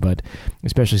anyone, but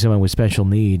especially someone with special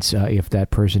needs, if that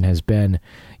person has been,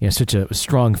 such a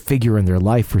strong figure in their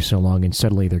life for so long and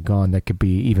suddenly they're gone, that could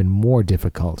be even more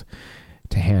difficult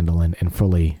to handle and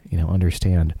fully,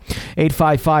 understand.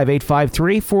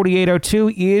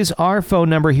 855-853-4802 is our phone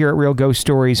number here at Real Ghost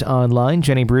Stories Online.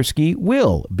 Jenny Brewski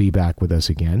will be back with us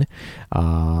again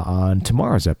on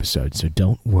tomorrow's episode, so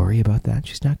don't worry about that.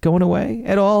 She's not going away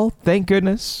at all, thank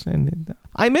goodness. And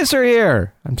I miss her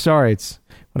here. I'm sorry. It's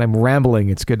when I'm rambling,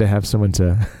 it's good to have someone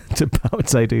to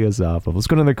bounce ideas off of. Let's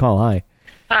go to another call. Hi.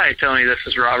 Hi, Tony. This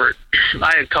is Robert.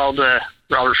 I had called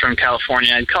Robert from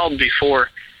California. I had called before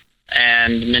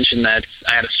and mentioned that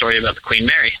I had a story about the Queen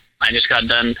Mary. I just got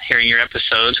done hearing your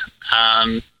episode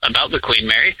about the Queen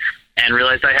Mary and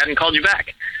realized I hadn't called you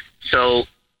back. So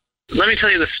let me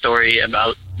tell you the story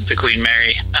about the Queen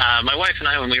Mary. My wife and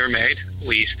I, when we were married,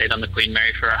 we stayed on the Queen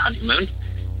Mary for our honeymoon,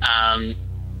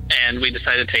 and we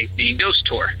decided to take the ghost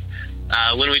tour.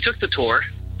 When we took the tour,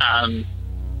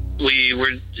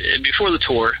 before the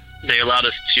tour, they allowed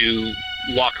us to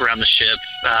walk around the ship,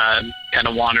 kind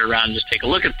of wander around and just take a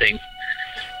look at things.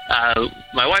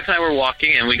 My wife and I were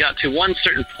walking, and we got to one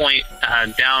certain point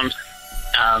down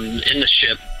in the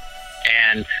ship,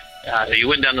 and you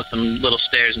went down to some little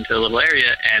stairs into a little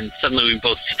area, and suddenly we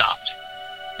both stopped.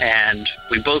 And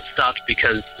we both stopped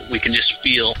because we could just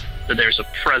feel that there's a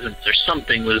presence or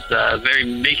something was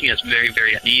making us very,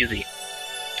 very uneasy.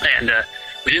 And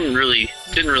we didn't really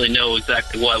know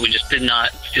exactly what. We just did not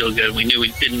feel good. We knew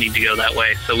we didn't need to go that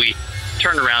way, so we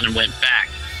turned around and went back.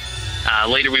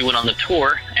 Later we went on the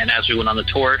tour, and as we went on the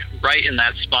tour, right in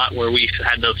that spot where we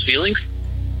had those feelings,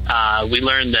 we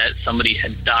learned that somebody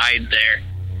had died there,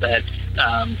 that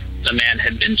a man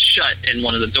had been shut in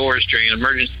one of the doors during an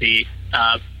emergency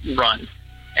run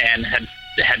and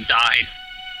had died.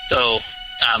 So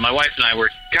my wife and I were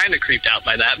kind of creeped out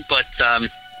by that, but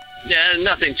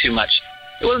nothing too much.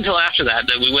 It wasn't until after that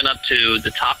we went up to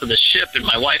the top of the ship, and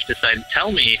my wife decided to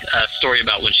tell me a story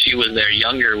about when she was there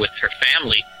younger with her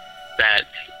family, that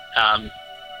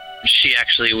she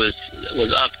actually was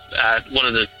up at one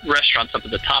of the restaurants up at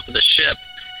the top of the ship,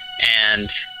 and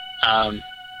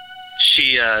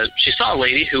she saw a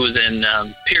lady who was in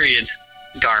period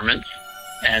garments,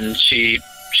 and she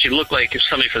looked like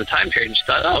somebody for the time period, and she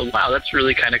thought, oh, wow, that's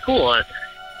really kind of cool,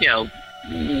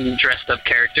 dressed up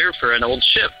character for an old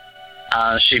ship.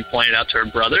 She pointed out to her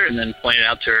brother and then pointed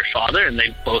out to her father, and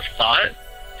they both saw it.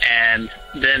 And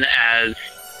then as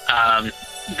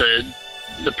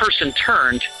the person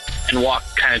turned and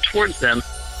walked kind of towards them,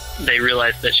 they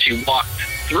realized that she walked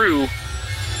through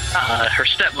her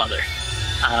stepmother.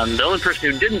 The only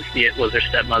person who didn't see it was her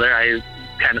stepmother. I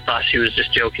kind of thought she was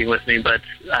just joking with me, but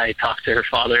I talked to her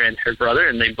father and her brother,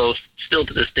 and they both still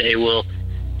to this day will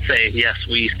say, yes,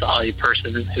 we saw a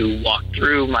person who walked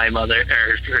through my mother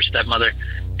or her stepmother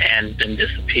and then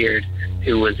disappeared,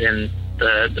 who was in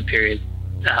the period,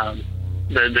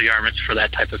 the garments for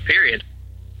that type of period.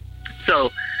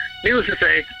 So, needless to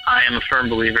say, I am a firm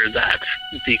believer that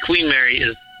the Queen Mary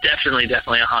is definitely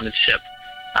a haunted ship.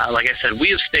 Like I said, we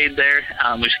have stayed there.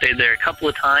 We've stayed there a couple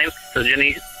of times. So,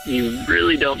 Jenny, you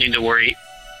really don't need to worry.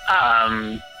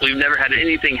 We've never had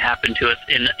anything happen to us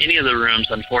in any of the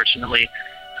rooms, unfortunately.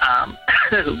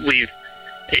 We've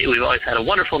always had a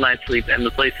wonderful night's sleep, and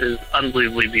the place is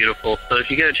unbelievably beautiful. So if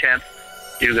you get a chance,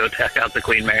 do go check out the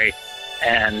Queen Mary,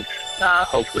 and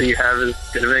hopefully you have as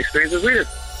good of an experience as we did.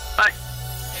 Bye.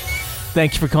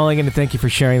 Thank you for calling in, and thank you for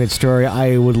sharing that story.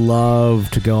 I would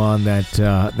love to go on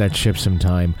that ship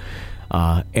sometime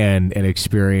and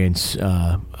experience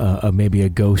maybe a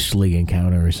ghostly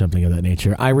encounter or something of that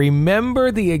nature. I remember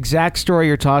the exact story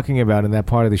you're talking about in that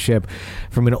part of the ship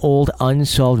from an old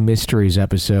Unsolved Mysteries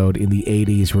episode in the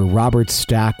 80s where Robert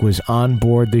Stack was on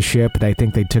board the ship, and I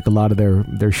think they took a lot of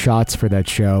their shots for that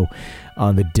show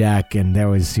on the deck, and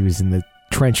he was in the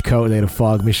trench coat, they had a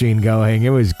fog machine going. It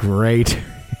was great.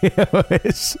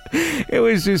 It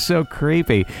was just so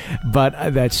creepy.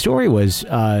 But that story was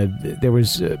there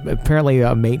was apparently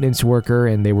a maintenance worker,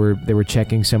 and they were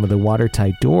checking some of the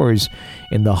watertight doors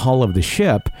in the hull of the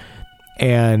ship,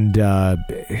 and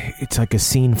it's like a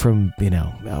scene from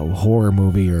a horror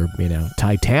movie or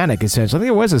Titanic. Essentially, I think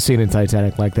there was a scene in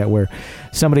Titanic like that where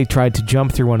somebody tried to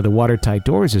jump through one of the watertight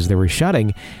doors as they were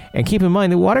shutting. And keep in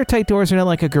mind, the watertight doors are not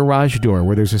like a garage door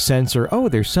where there's a sensor, oh,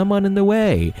 there's someone in the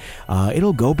way,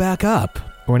 it'll go back up,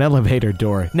 or an elevator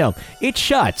door. No, it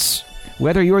shuts,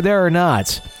 whether you're there or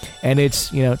not. And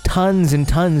it's, tons and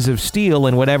tons of steel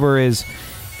and whatever is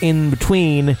in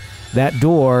between that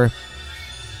door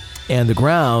and the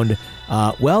ground,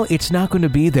 it's not going to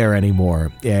be there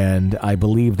anymore. And I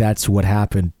believe that's what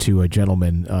happened to a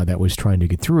gentleman that was trying to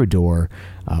get through a door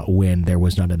when there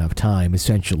was not enough time,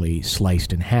 essentially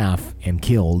sliced in half and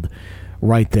killed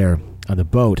right there on the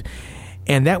boat.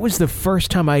 And that was the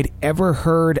first time I'd ever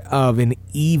heard of an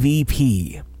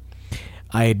EVP.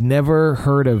 I had never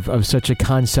heard of such a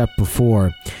concept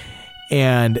before.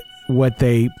 And what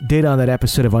they did on that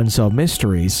episode of Unsolved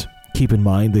Mysteries, keep in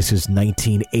mind this is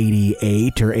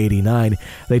 1988 or 89,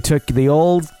 they took the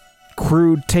old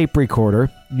crude tape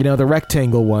recorder, the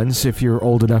rectangle ones, if you're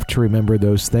old enough to remember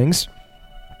those things.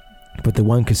 Put the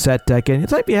one cassette deck in.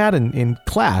 It's like you had in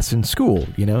class, in school,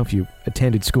 if you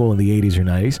attended school in the 80s or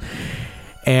 90s.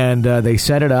 And they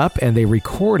set it up, and they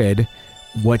recorded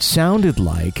what sounded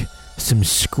like some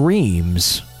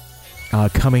screams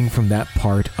coming from that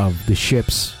part of the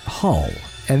ship's hull.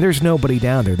 And there's nobody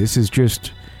down there. This is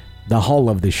just the hull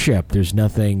of the ship. There's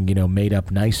nothing, made up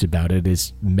nice about it.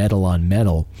 It's metal on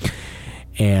metal.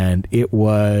 And it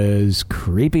was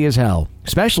creepy as hell,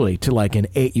 especially to like an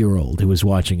 8-year-old who was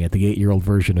watching it, the 8-year-old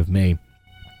version of me.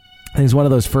 And it's one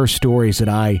of those first stories that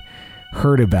I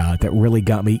heard about that really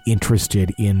got me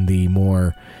interested in the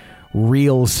more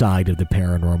real side of the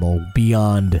paranormal,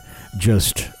 beyond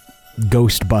just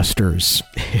Ghostbusters,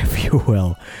 if you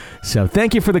will. So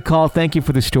thank you for the call. Thank you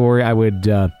for the story. I would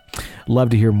love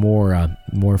to hear more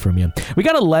from you. We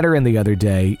got a letter in the other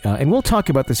day, and we'll talk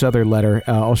about this other letter.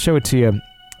 I'll show it to you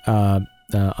on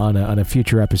a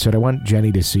future episode. I want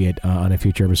Jenny to see it on a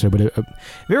future episode. But a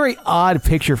very odd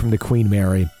picture from the Queen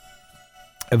Mary.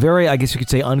 A very, I guess you could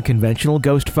say, unconventional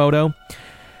ghost photo.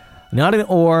 Not an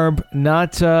orb,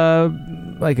 not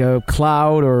like a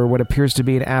cloud or what appears to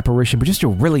be an apparition, but just a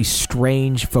really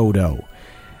strange photo.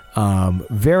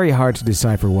 Very hard to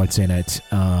decipher what's in it,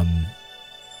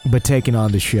 but taken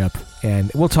on the ship. And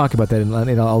we'll talk about that,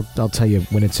 and I'll tell you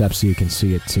when it's up so you can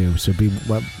see it too. So be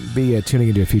tuning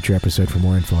into a future episode for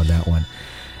more info on that one.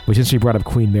 But since we brought up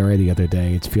Queen Mary the other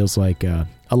day, it feels like a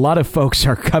lot of folks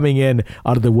are coming in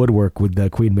out of the woodwork with the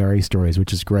Queen Mary stories,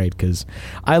 which is great because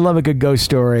I love a good ghost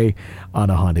story on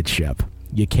a haunted ship.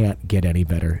 You can't get any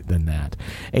better than that.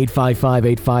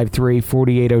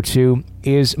 855-853-4802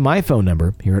 is my phone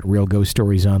number here at Real Ghost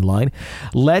Stories Online.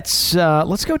 Let's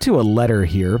go to a letter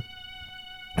here.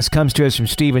 This comes to us from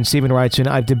Stephen. Stephen writes in,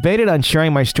 I've debated on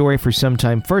sharing my story for some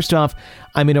time. First off,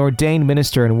 I'm an ordained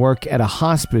minister and work at a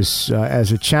hospice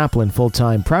as a chaplain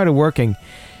full-time. Prior to working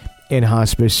in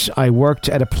hospice, I worked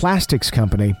at a plastics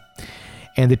company,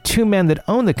 and the two men that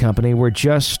owned the company were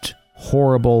just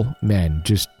horrible men.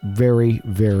 Just very,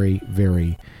 very,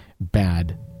 very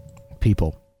bad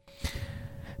people.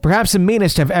 Perhaps the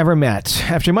meanest I've ever met.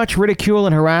 After much ridicule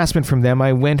and harassment from them,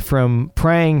 I went from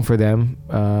praying for them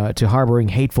to harboring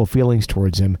hateful feelings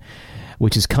towards them,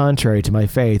 which is contrary to my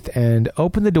faith, and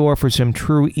opened the door for some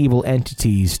true evil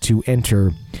entities to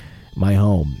enter my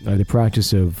home. The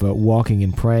practice of walking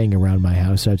and praying around my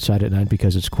house outside at night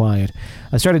because it's quiet.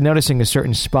 I started noticing a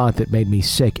certain spot that made me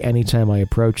sick anytime I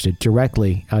approached it,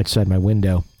 directly outside my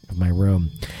window of my room.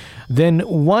 Then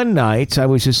one night, I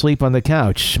was asleep on the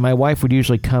couch. My wife would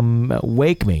usually come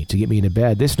wake me to get me into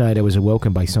bed. This night, I was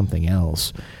awoken by something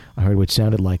else. I heard what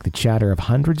sounded like the chatter of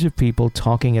hundreds of people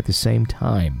talking at the same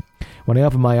time. When I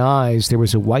opened my eyes, there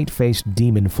was a white-faced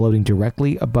demon floating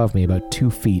directly above me, about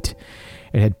 2 feet.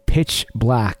 It had pitch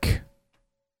black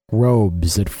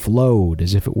robes that flowed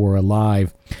as if it were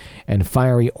alive, and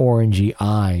fiery orangey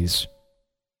eyes.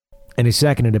 In a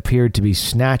second, it appeared to be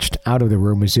snatched out of the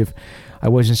room as if I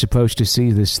wasn't supposed to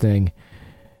see this thing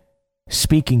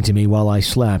speaking to me while I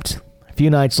slept. A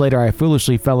few nights later, I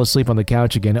foolishly fell asleep on the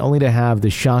couch again, only to have the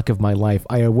shock of my life.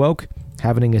 I awoke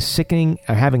having a sickening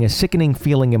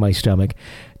feeling in my stomach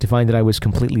to find that I was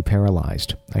completely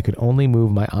paralyzed. I could only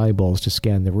move my eyeballs to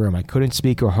scan the room. I couldn't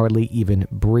speak or hardly even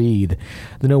breathe.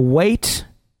 Then a weight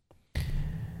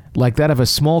like that of a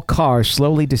small car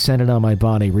slowly descended on my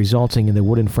body, resulting in the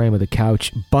wooden frame of the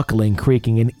couch buckling,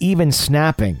 creaking, and even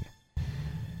snapping.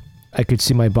 I could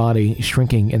see my body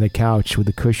shrinking in the couch with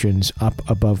the cushions up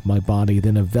above my body.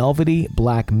 Then a velvety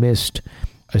black mist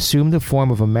assumed the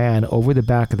form of a man over the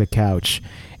back of the couch.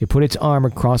 It put its arm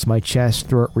across my chest,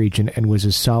 throat region, and was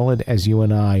as solid as you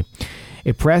and I.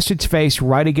 It pressed its face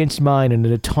right against mine in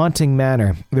a taunting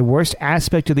manner. The worst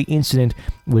aspect of the incident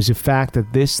was the fact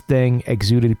that this thing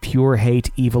exuded pure hate,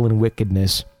 evil, and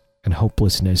wickedness, and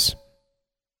hopelessness,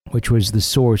 which was the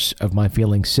source of my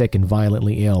feeling sick and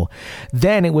violently ill.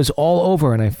 Then it was all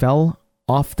over, and I fell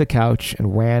off the couch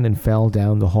and ran and fell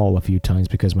down the hall a few times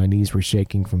because my knees were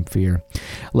shaking from fear.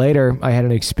 Later, I had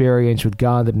an experience with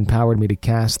God that empowered me to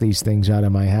cast these things out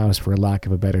of my house, for lack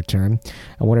of a better term.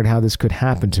 I wondered how this could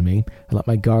happen to me. I let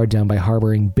my guard down by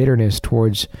harboring bitterness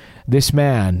towards this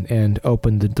man and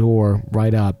opened the door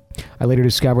right up. I later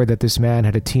discovered that this man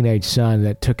had a teenage son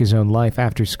that took his own life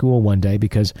after school one day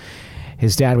because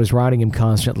his dad was riding him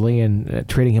constantly and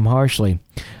treating him harshly.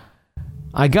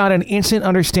 I got an instant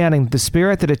understanding that the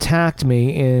spirit that attacked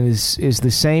me is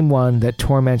the same one that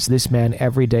torments this man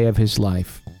every day of his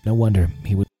life. No wonder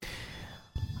he would. I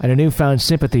had a newfound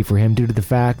sympathy for him due to the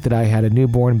fact that I had a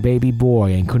newborn baby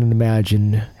boy and couldn't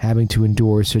imagine having to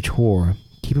endure such horror.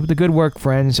 Keep up the good work,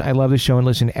 friends. I love the show and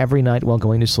listen every night while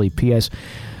going to sleep. P.S.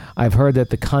 I've heard that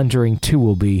The Conjuring 2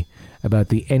 will be about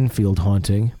the Enfield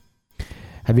haunting.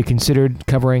 Have you considered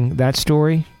covering that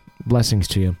story? Blessings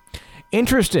to you.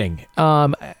 Interesting.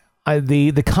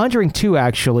 The Conjuring 2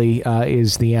 actually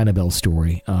is the Annabelle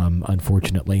story.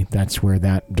 Unfortunately, that's where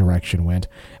that direction went.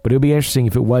 But it would be interesting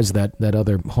if it was that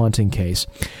other haunting case.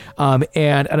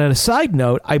 And on a side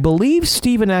note, I believe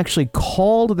Stephen actually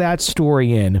called that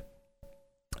story in,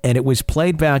 and it was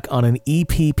played back on an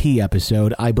EPP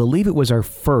episode. I believe it was our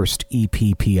first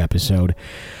EPP episode.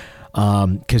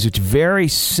 Because it's very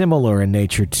similar in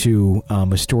nature to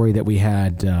a story that we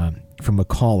had from a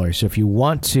caller. So if you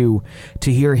want to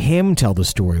hear him tell the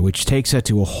story, which takes it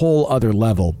to a whole other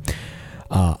level,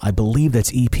 I believe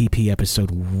that's EPP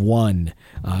episode 1.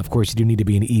 Of course, you do need to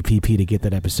be an EPP to get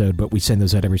that episode, but we send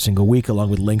those out every single week along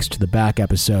with links to the back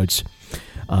episodes.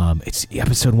 It's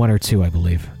episode 1 or 2, I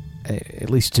believe. at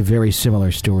least a very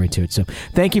similar story to it. So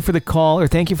thank you for the call, or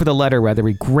thank you for the letter, rather.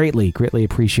 We greatly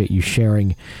appreciate you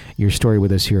sharing your story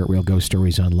with us here at Real Ghost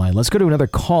Stories Online. Let's go to another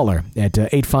caller at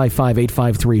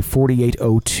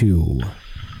 855-853-4802.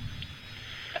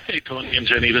 Hey, Tony and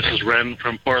Jenny. This is Ren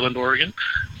from Portland, Oregon.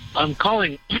 I'm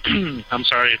calling. I'm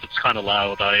sorry if it's kind of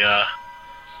loud. I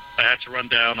had to run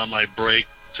down on my break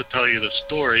to tell you the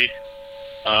story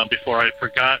before I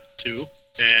forgot to.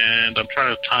 And I'm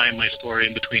trying to time my story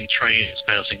in between trains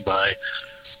passing by,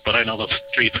 but I know the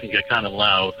streets can get kind of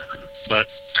loud. But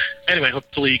anyway,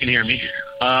 hopefully you can hear me.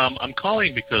 I'm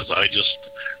calling because I just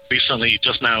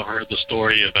now heard the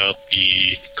story about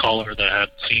the caller that had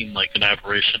seen like an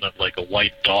apparition of like a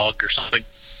white dog or something.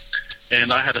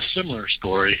 And I had a similar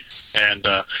story, and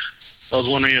I was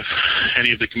wondering if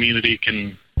any of the community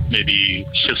can, maybe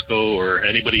Cisco or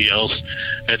anybody else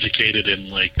educated in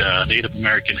like Native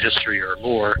American history or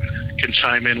lore, can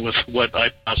chime in with what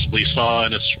I possibly saw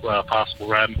and its possible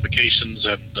ramifications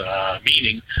and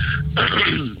meaning.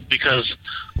 Because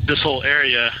this whole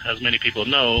area, as many people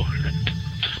know,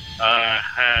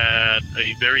 had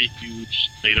a very huge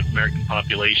Native American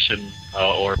population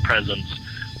or presence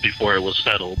before it was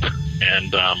settled.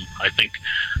 And I think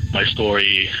my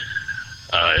story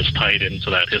is tied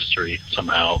into that history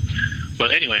somehow.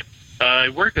 But anyway, I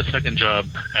work a second job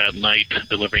at night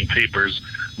delivering papers.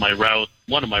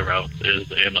 One of my routes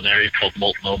is in an area called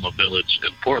Multnomah Village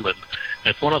in Portland.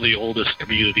 It's one of the oldest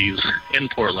communities in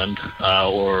Portland,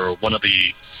 or one of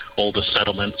the oldest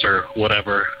settlements or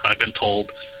whatever, I've been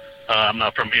told. I'm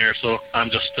not from here, so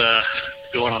I'm just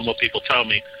going on what people tell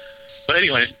me. But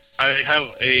anyway, I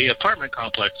have a apartment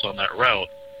complex on that route,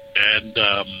 and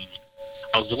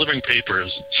I was delivering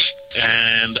papers,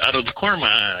 and out of the corner of my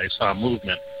eye, I saw a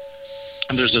movement.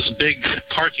 And there's this big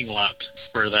parking lot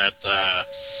for that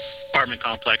apartment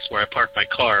complex where I park my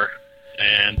car,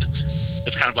 and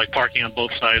it's kind of like parking on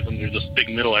both sides, and there's this big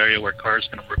middle area where cars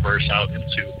can reverse out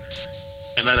into.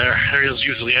 And that area is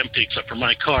usually empty except for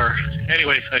my car.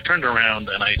 Anyway, I turned around,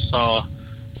 and I saw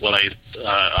what I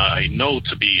know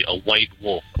to be a white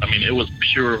wolf. I mean, it was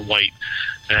pure white,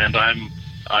 and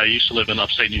I used to live in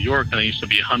upstate New York, and I used to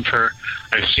be a hunter.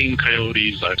 I've seen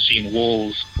coyotes, I've seen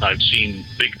wolves, I've seen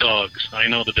big dogs. I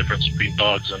know the difference between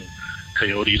dogs and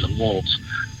coyotes and wolves.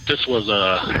 This was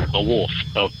a wolf,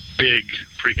 a big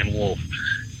freaking wolf,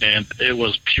 and it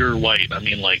was pure white. I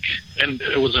mean, like, and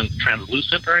it wasn't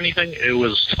translucent or anything. It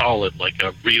was solid, like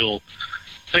a real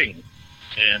thing.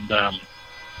 And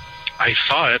I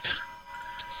saw it,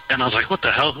 and I was like, what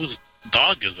the hell? Whose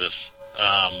dog is this?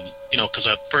 Because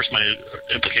at first my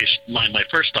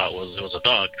first thought was it was a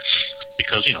dog,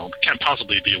 because, it can't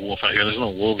possibly be a wolf out here. There's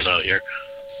no wolves out here.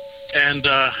 And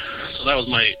so that was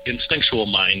my instinctual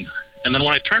mind. And then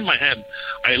when I turned my head,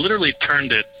 I literally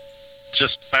turned it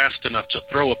just fast enough to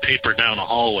throw a paper down a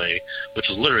hallway, which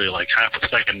was literally like half a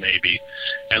second maybe.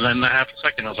 And then in that half a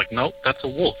second, I was like, nope, that's a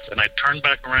wolf. And I turned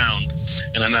back around,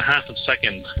 and in a half a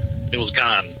second, it was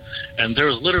gone. And there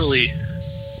was literally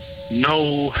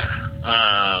no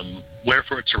where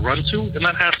for it to run to in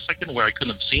that half second where I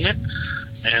couldn't have seen it.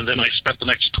 And then I spent the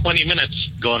next 20 minutes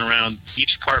going around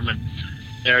each apartment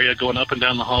area, going up and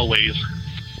down the hallways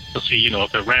to see,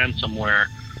 if it ran somewhere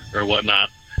or whatnot.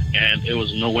 And it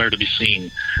was nowhere to be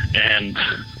seen. And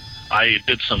I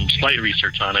did some slight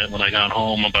research on it when I got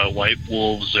home about white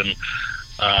wolves and,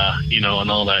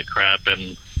 and all that crap.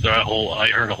 And I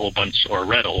heard a whole bunch, or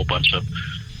read a whole bunch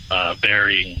of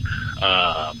varying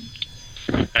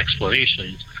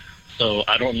explanations. So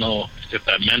I don't know if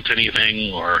that meant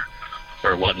anything or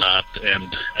whatnot.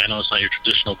 And I know it's not your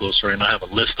traditional ghost story, and I have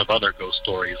a list of other ghost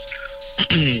stories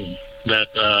that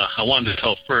I wanted to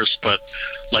tell first, but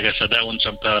like I said, that one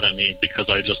jumped out at me because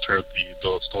I just heard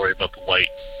the story about the white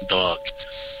dog.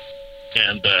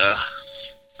 And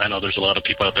I know there's a lot of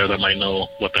people out there that might know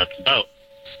what that's about.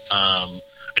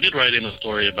 I did write in a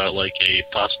story about like a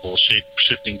possible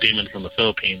shape-shifting demon from the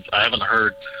Philippines. I haven't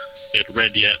heard it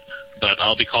read yet, but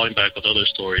I'll be calling back with other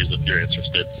stories if you're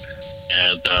interested.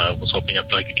 And was hoping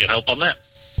if I could get help on that.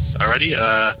 Alrighty,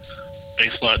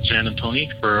 thanks a lot, Jan and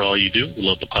Tony, for all you do. We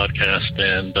love the podcast,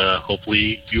 and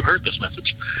hopefully you heard this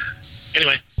message.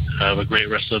 Anyway, have a great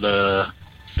rest of the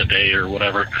day or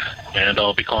whatever, and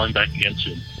I'll be calling back again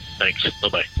soon. Thanks.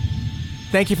 Bye-bye.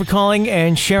 Thank you for calling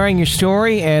and sharing your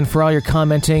story, and for all your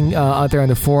commenting out there on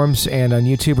the forums and on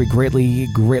YouTube. We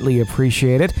greatly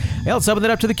appreciate it. Hey, let's open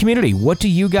it up to the community. What do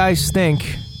you guys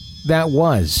think that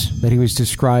he was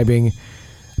describing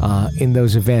in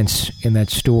those events in that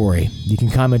story? You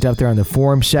can comment up there on the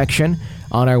forum section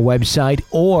on our website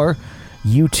or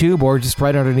YouTube, or just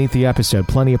right underneath the episode.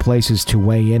 Plenty of places to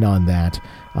weigh in on that.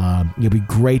 It'll be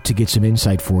great to get some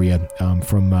insight for you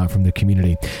from the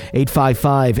community.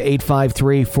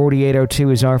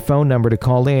 855-853-4802 is our phone number to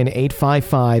call in.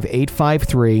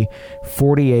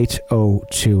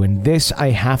 855-853-4802. And this I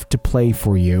have to play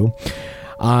for you.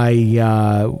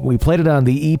 We played it on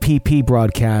the EPP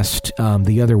broadcast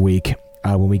the other week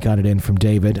when we got it in from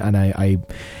David, and I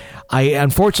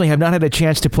unfortunately have not had a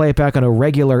chance to play it back on a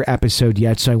regular episode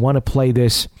yet, so I want to play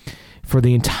this for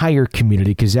the entire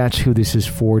community, because that's who this is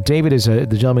for. David is the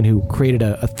gentleman who created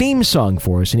a theme song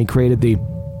for us, and he created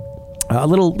a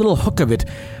little hook of it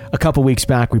a couple weeks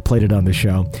back. We played it on the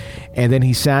show, and then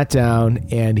he sat down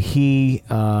and he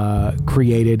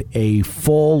created a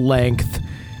full-length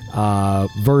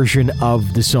version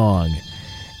of the song.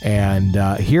 And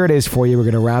here it is for you. We're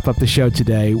going to wrap up the show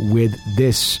today with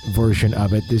this version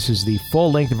of it. This is the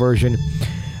full-length version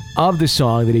of the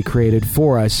song that he created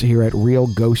for us here at Real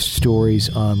Ghost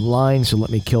Stories Online. So let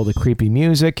me kill the creepy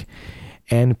music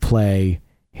and play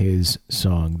his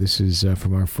song. This is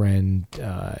from our friend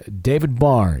David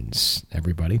Barnes,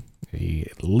 everybody, a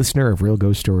listener of Real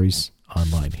Ghost Stories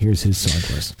Online. Here's his song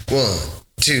for us. 1,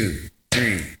 2,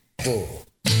 3, 4.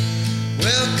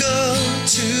 Welcome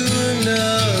to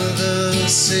another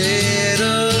set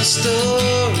of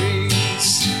stories.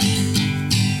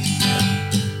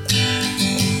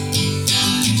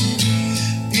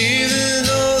 Even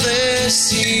though they're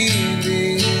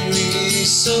seemingly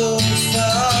so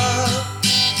far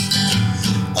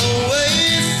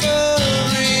away from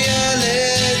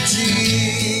reality,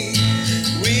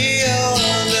 we all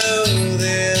know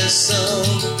there's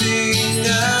something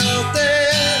out there.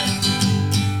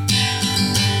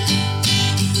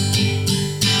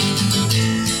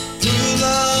 Pull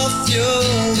off your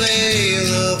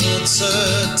veil of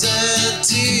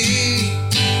uncertainty.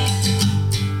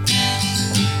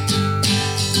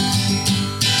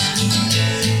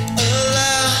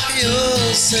 Allow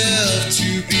yourself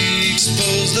to be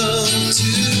exposed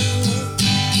unto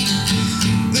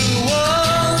the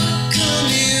one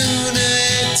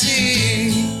community.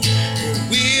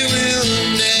 We will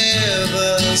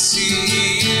never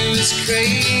see you as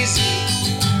crazy.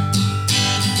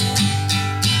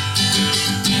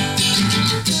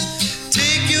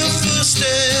 Take your first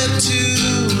step to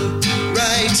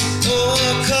right or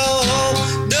call.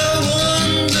 No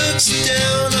one looks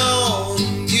down on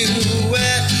you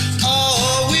at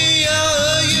all. We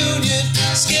are a union.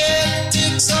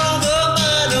 Skeptics are the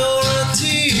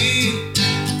minority.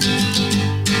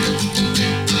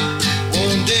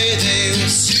 One day they will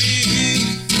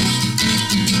see.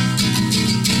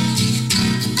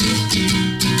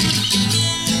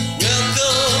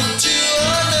 Welcome to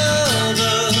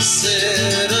another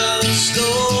set of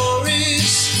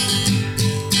stories.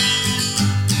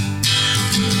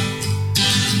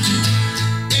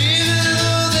 Even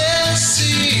though they're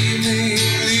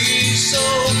seemingly so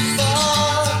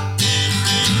far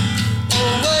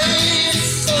away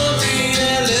from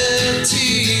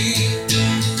reality,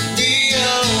 we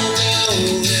all know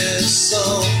there's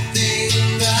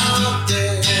something out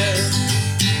there.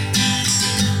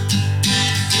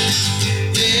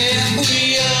 Yeah,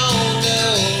 we all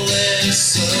know there's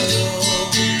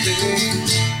something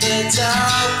that's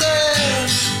out there.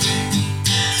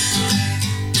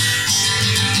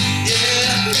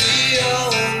 Yeah, we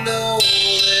all know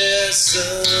there's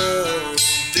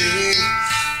something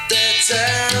that's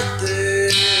out there.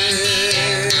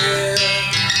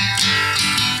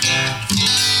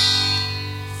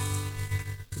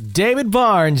 David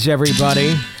Barnes,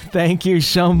 everybody. Thank you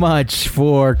so much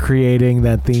for creating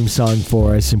that theme song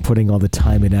for us and putting all the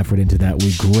time and effort into that.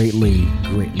 We greatly,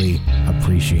 greatly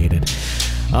appreciate it.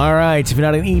 All right, if you're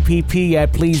not an EPP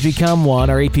yet, please become one.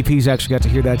 Our EPPs actually got to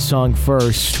hear that song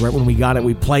first. Right when we got it,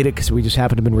 we played it because we just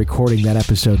happened to have been recording that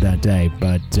episode that day.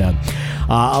 But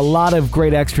a lot of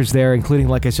great extras there, including,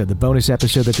 like I said, the bonus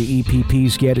episode that the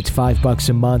EPPs get. It's $5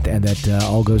 a month, and that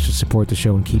all goes to support the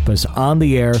show and keep us on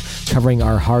the air, covering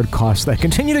our hard costs that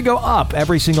continue to go up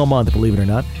every single month, believe it or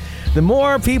not. The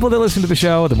more people that listen to the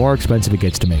show, the more expensive it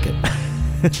gets to make it.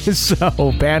 So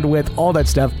bandwidth, all that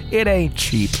stuff, it ain't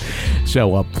cheap.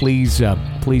 So please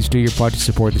do your part to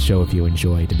support the show if you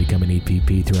enjoy it and become an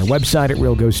EPP through our website at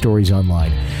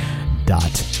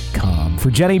realghoststoriesonline.com.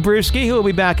 For Jenny Brewski, who will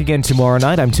be back again tomorrow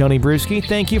night, I'm Tony Brewski.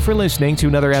 Thank you for listening to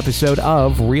another episode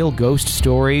of Real Ghost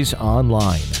Stories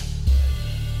Online.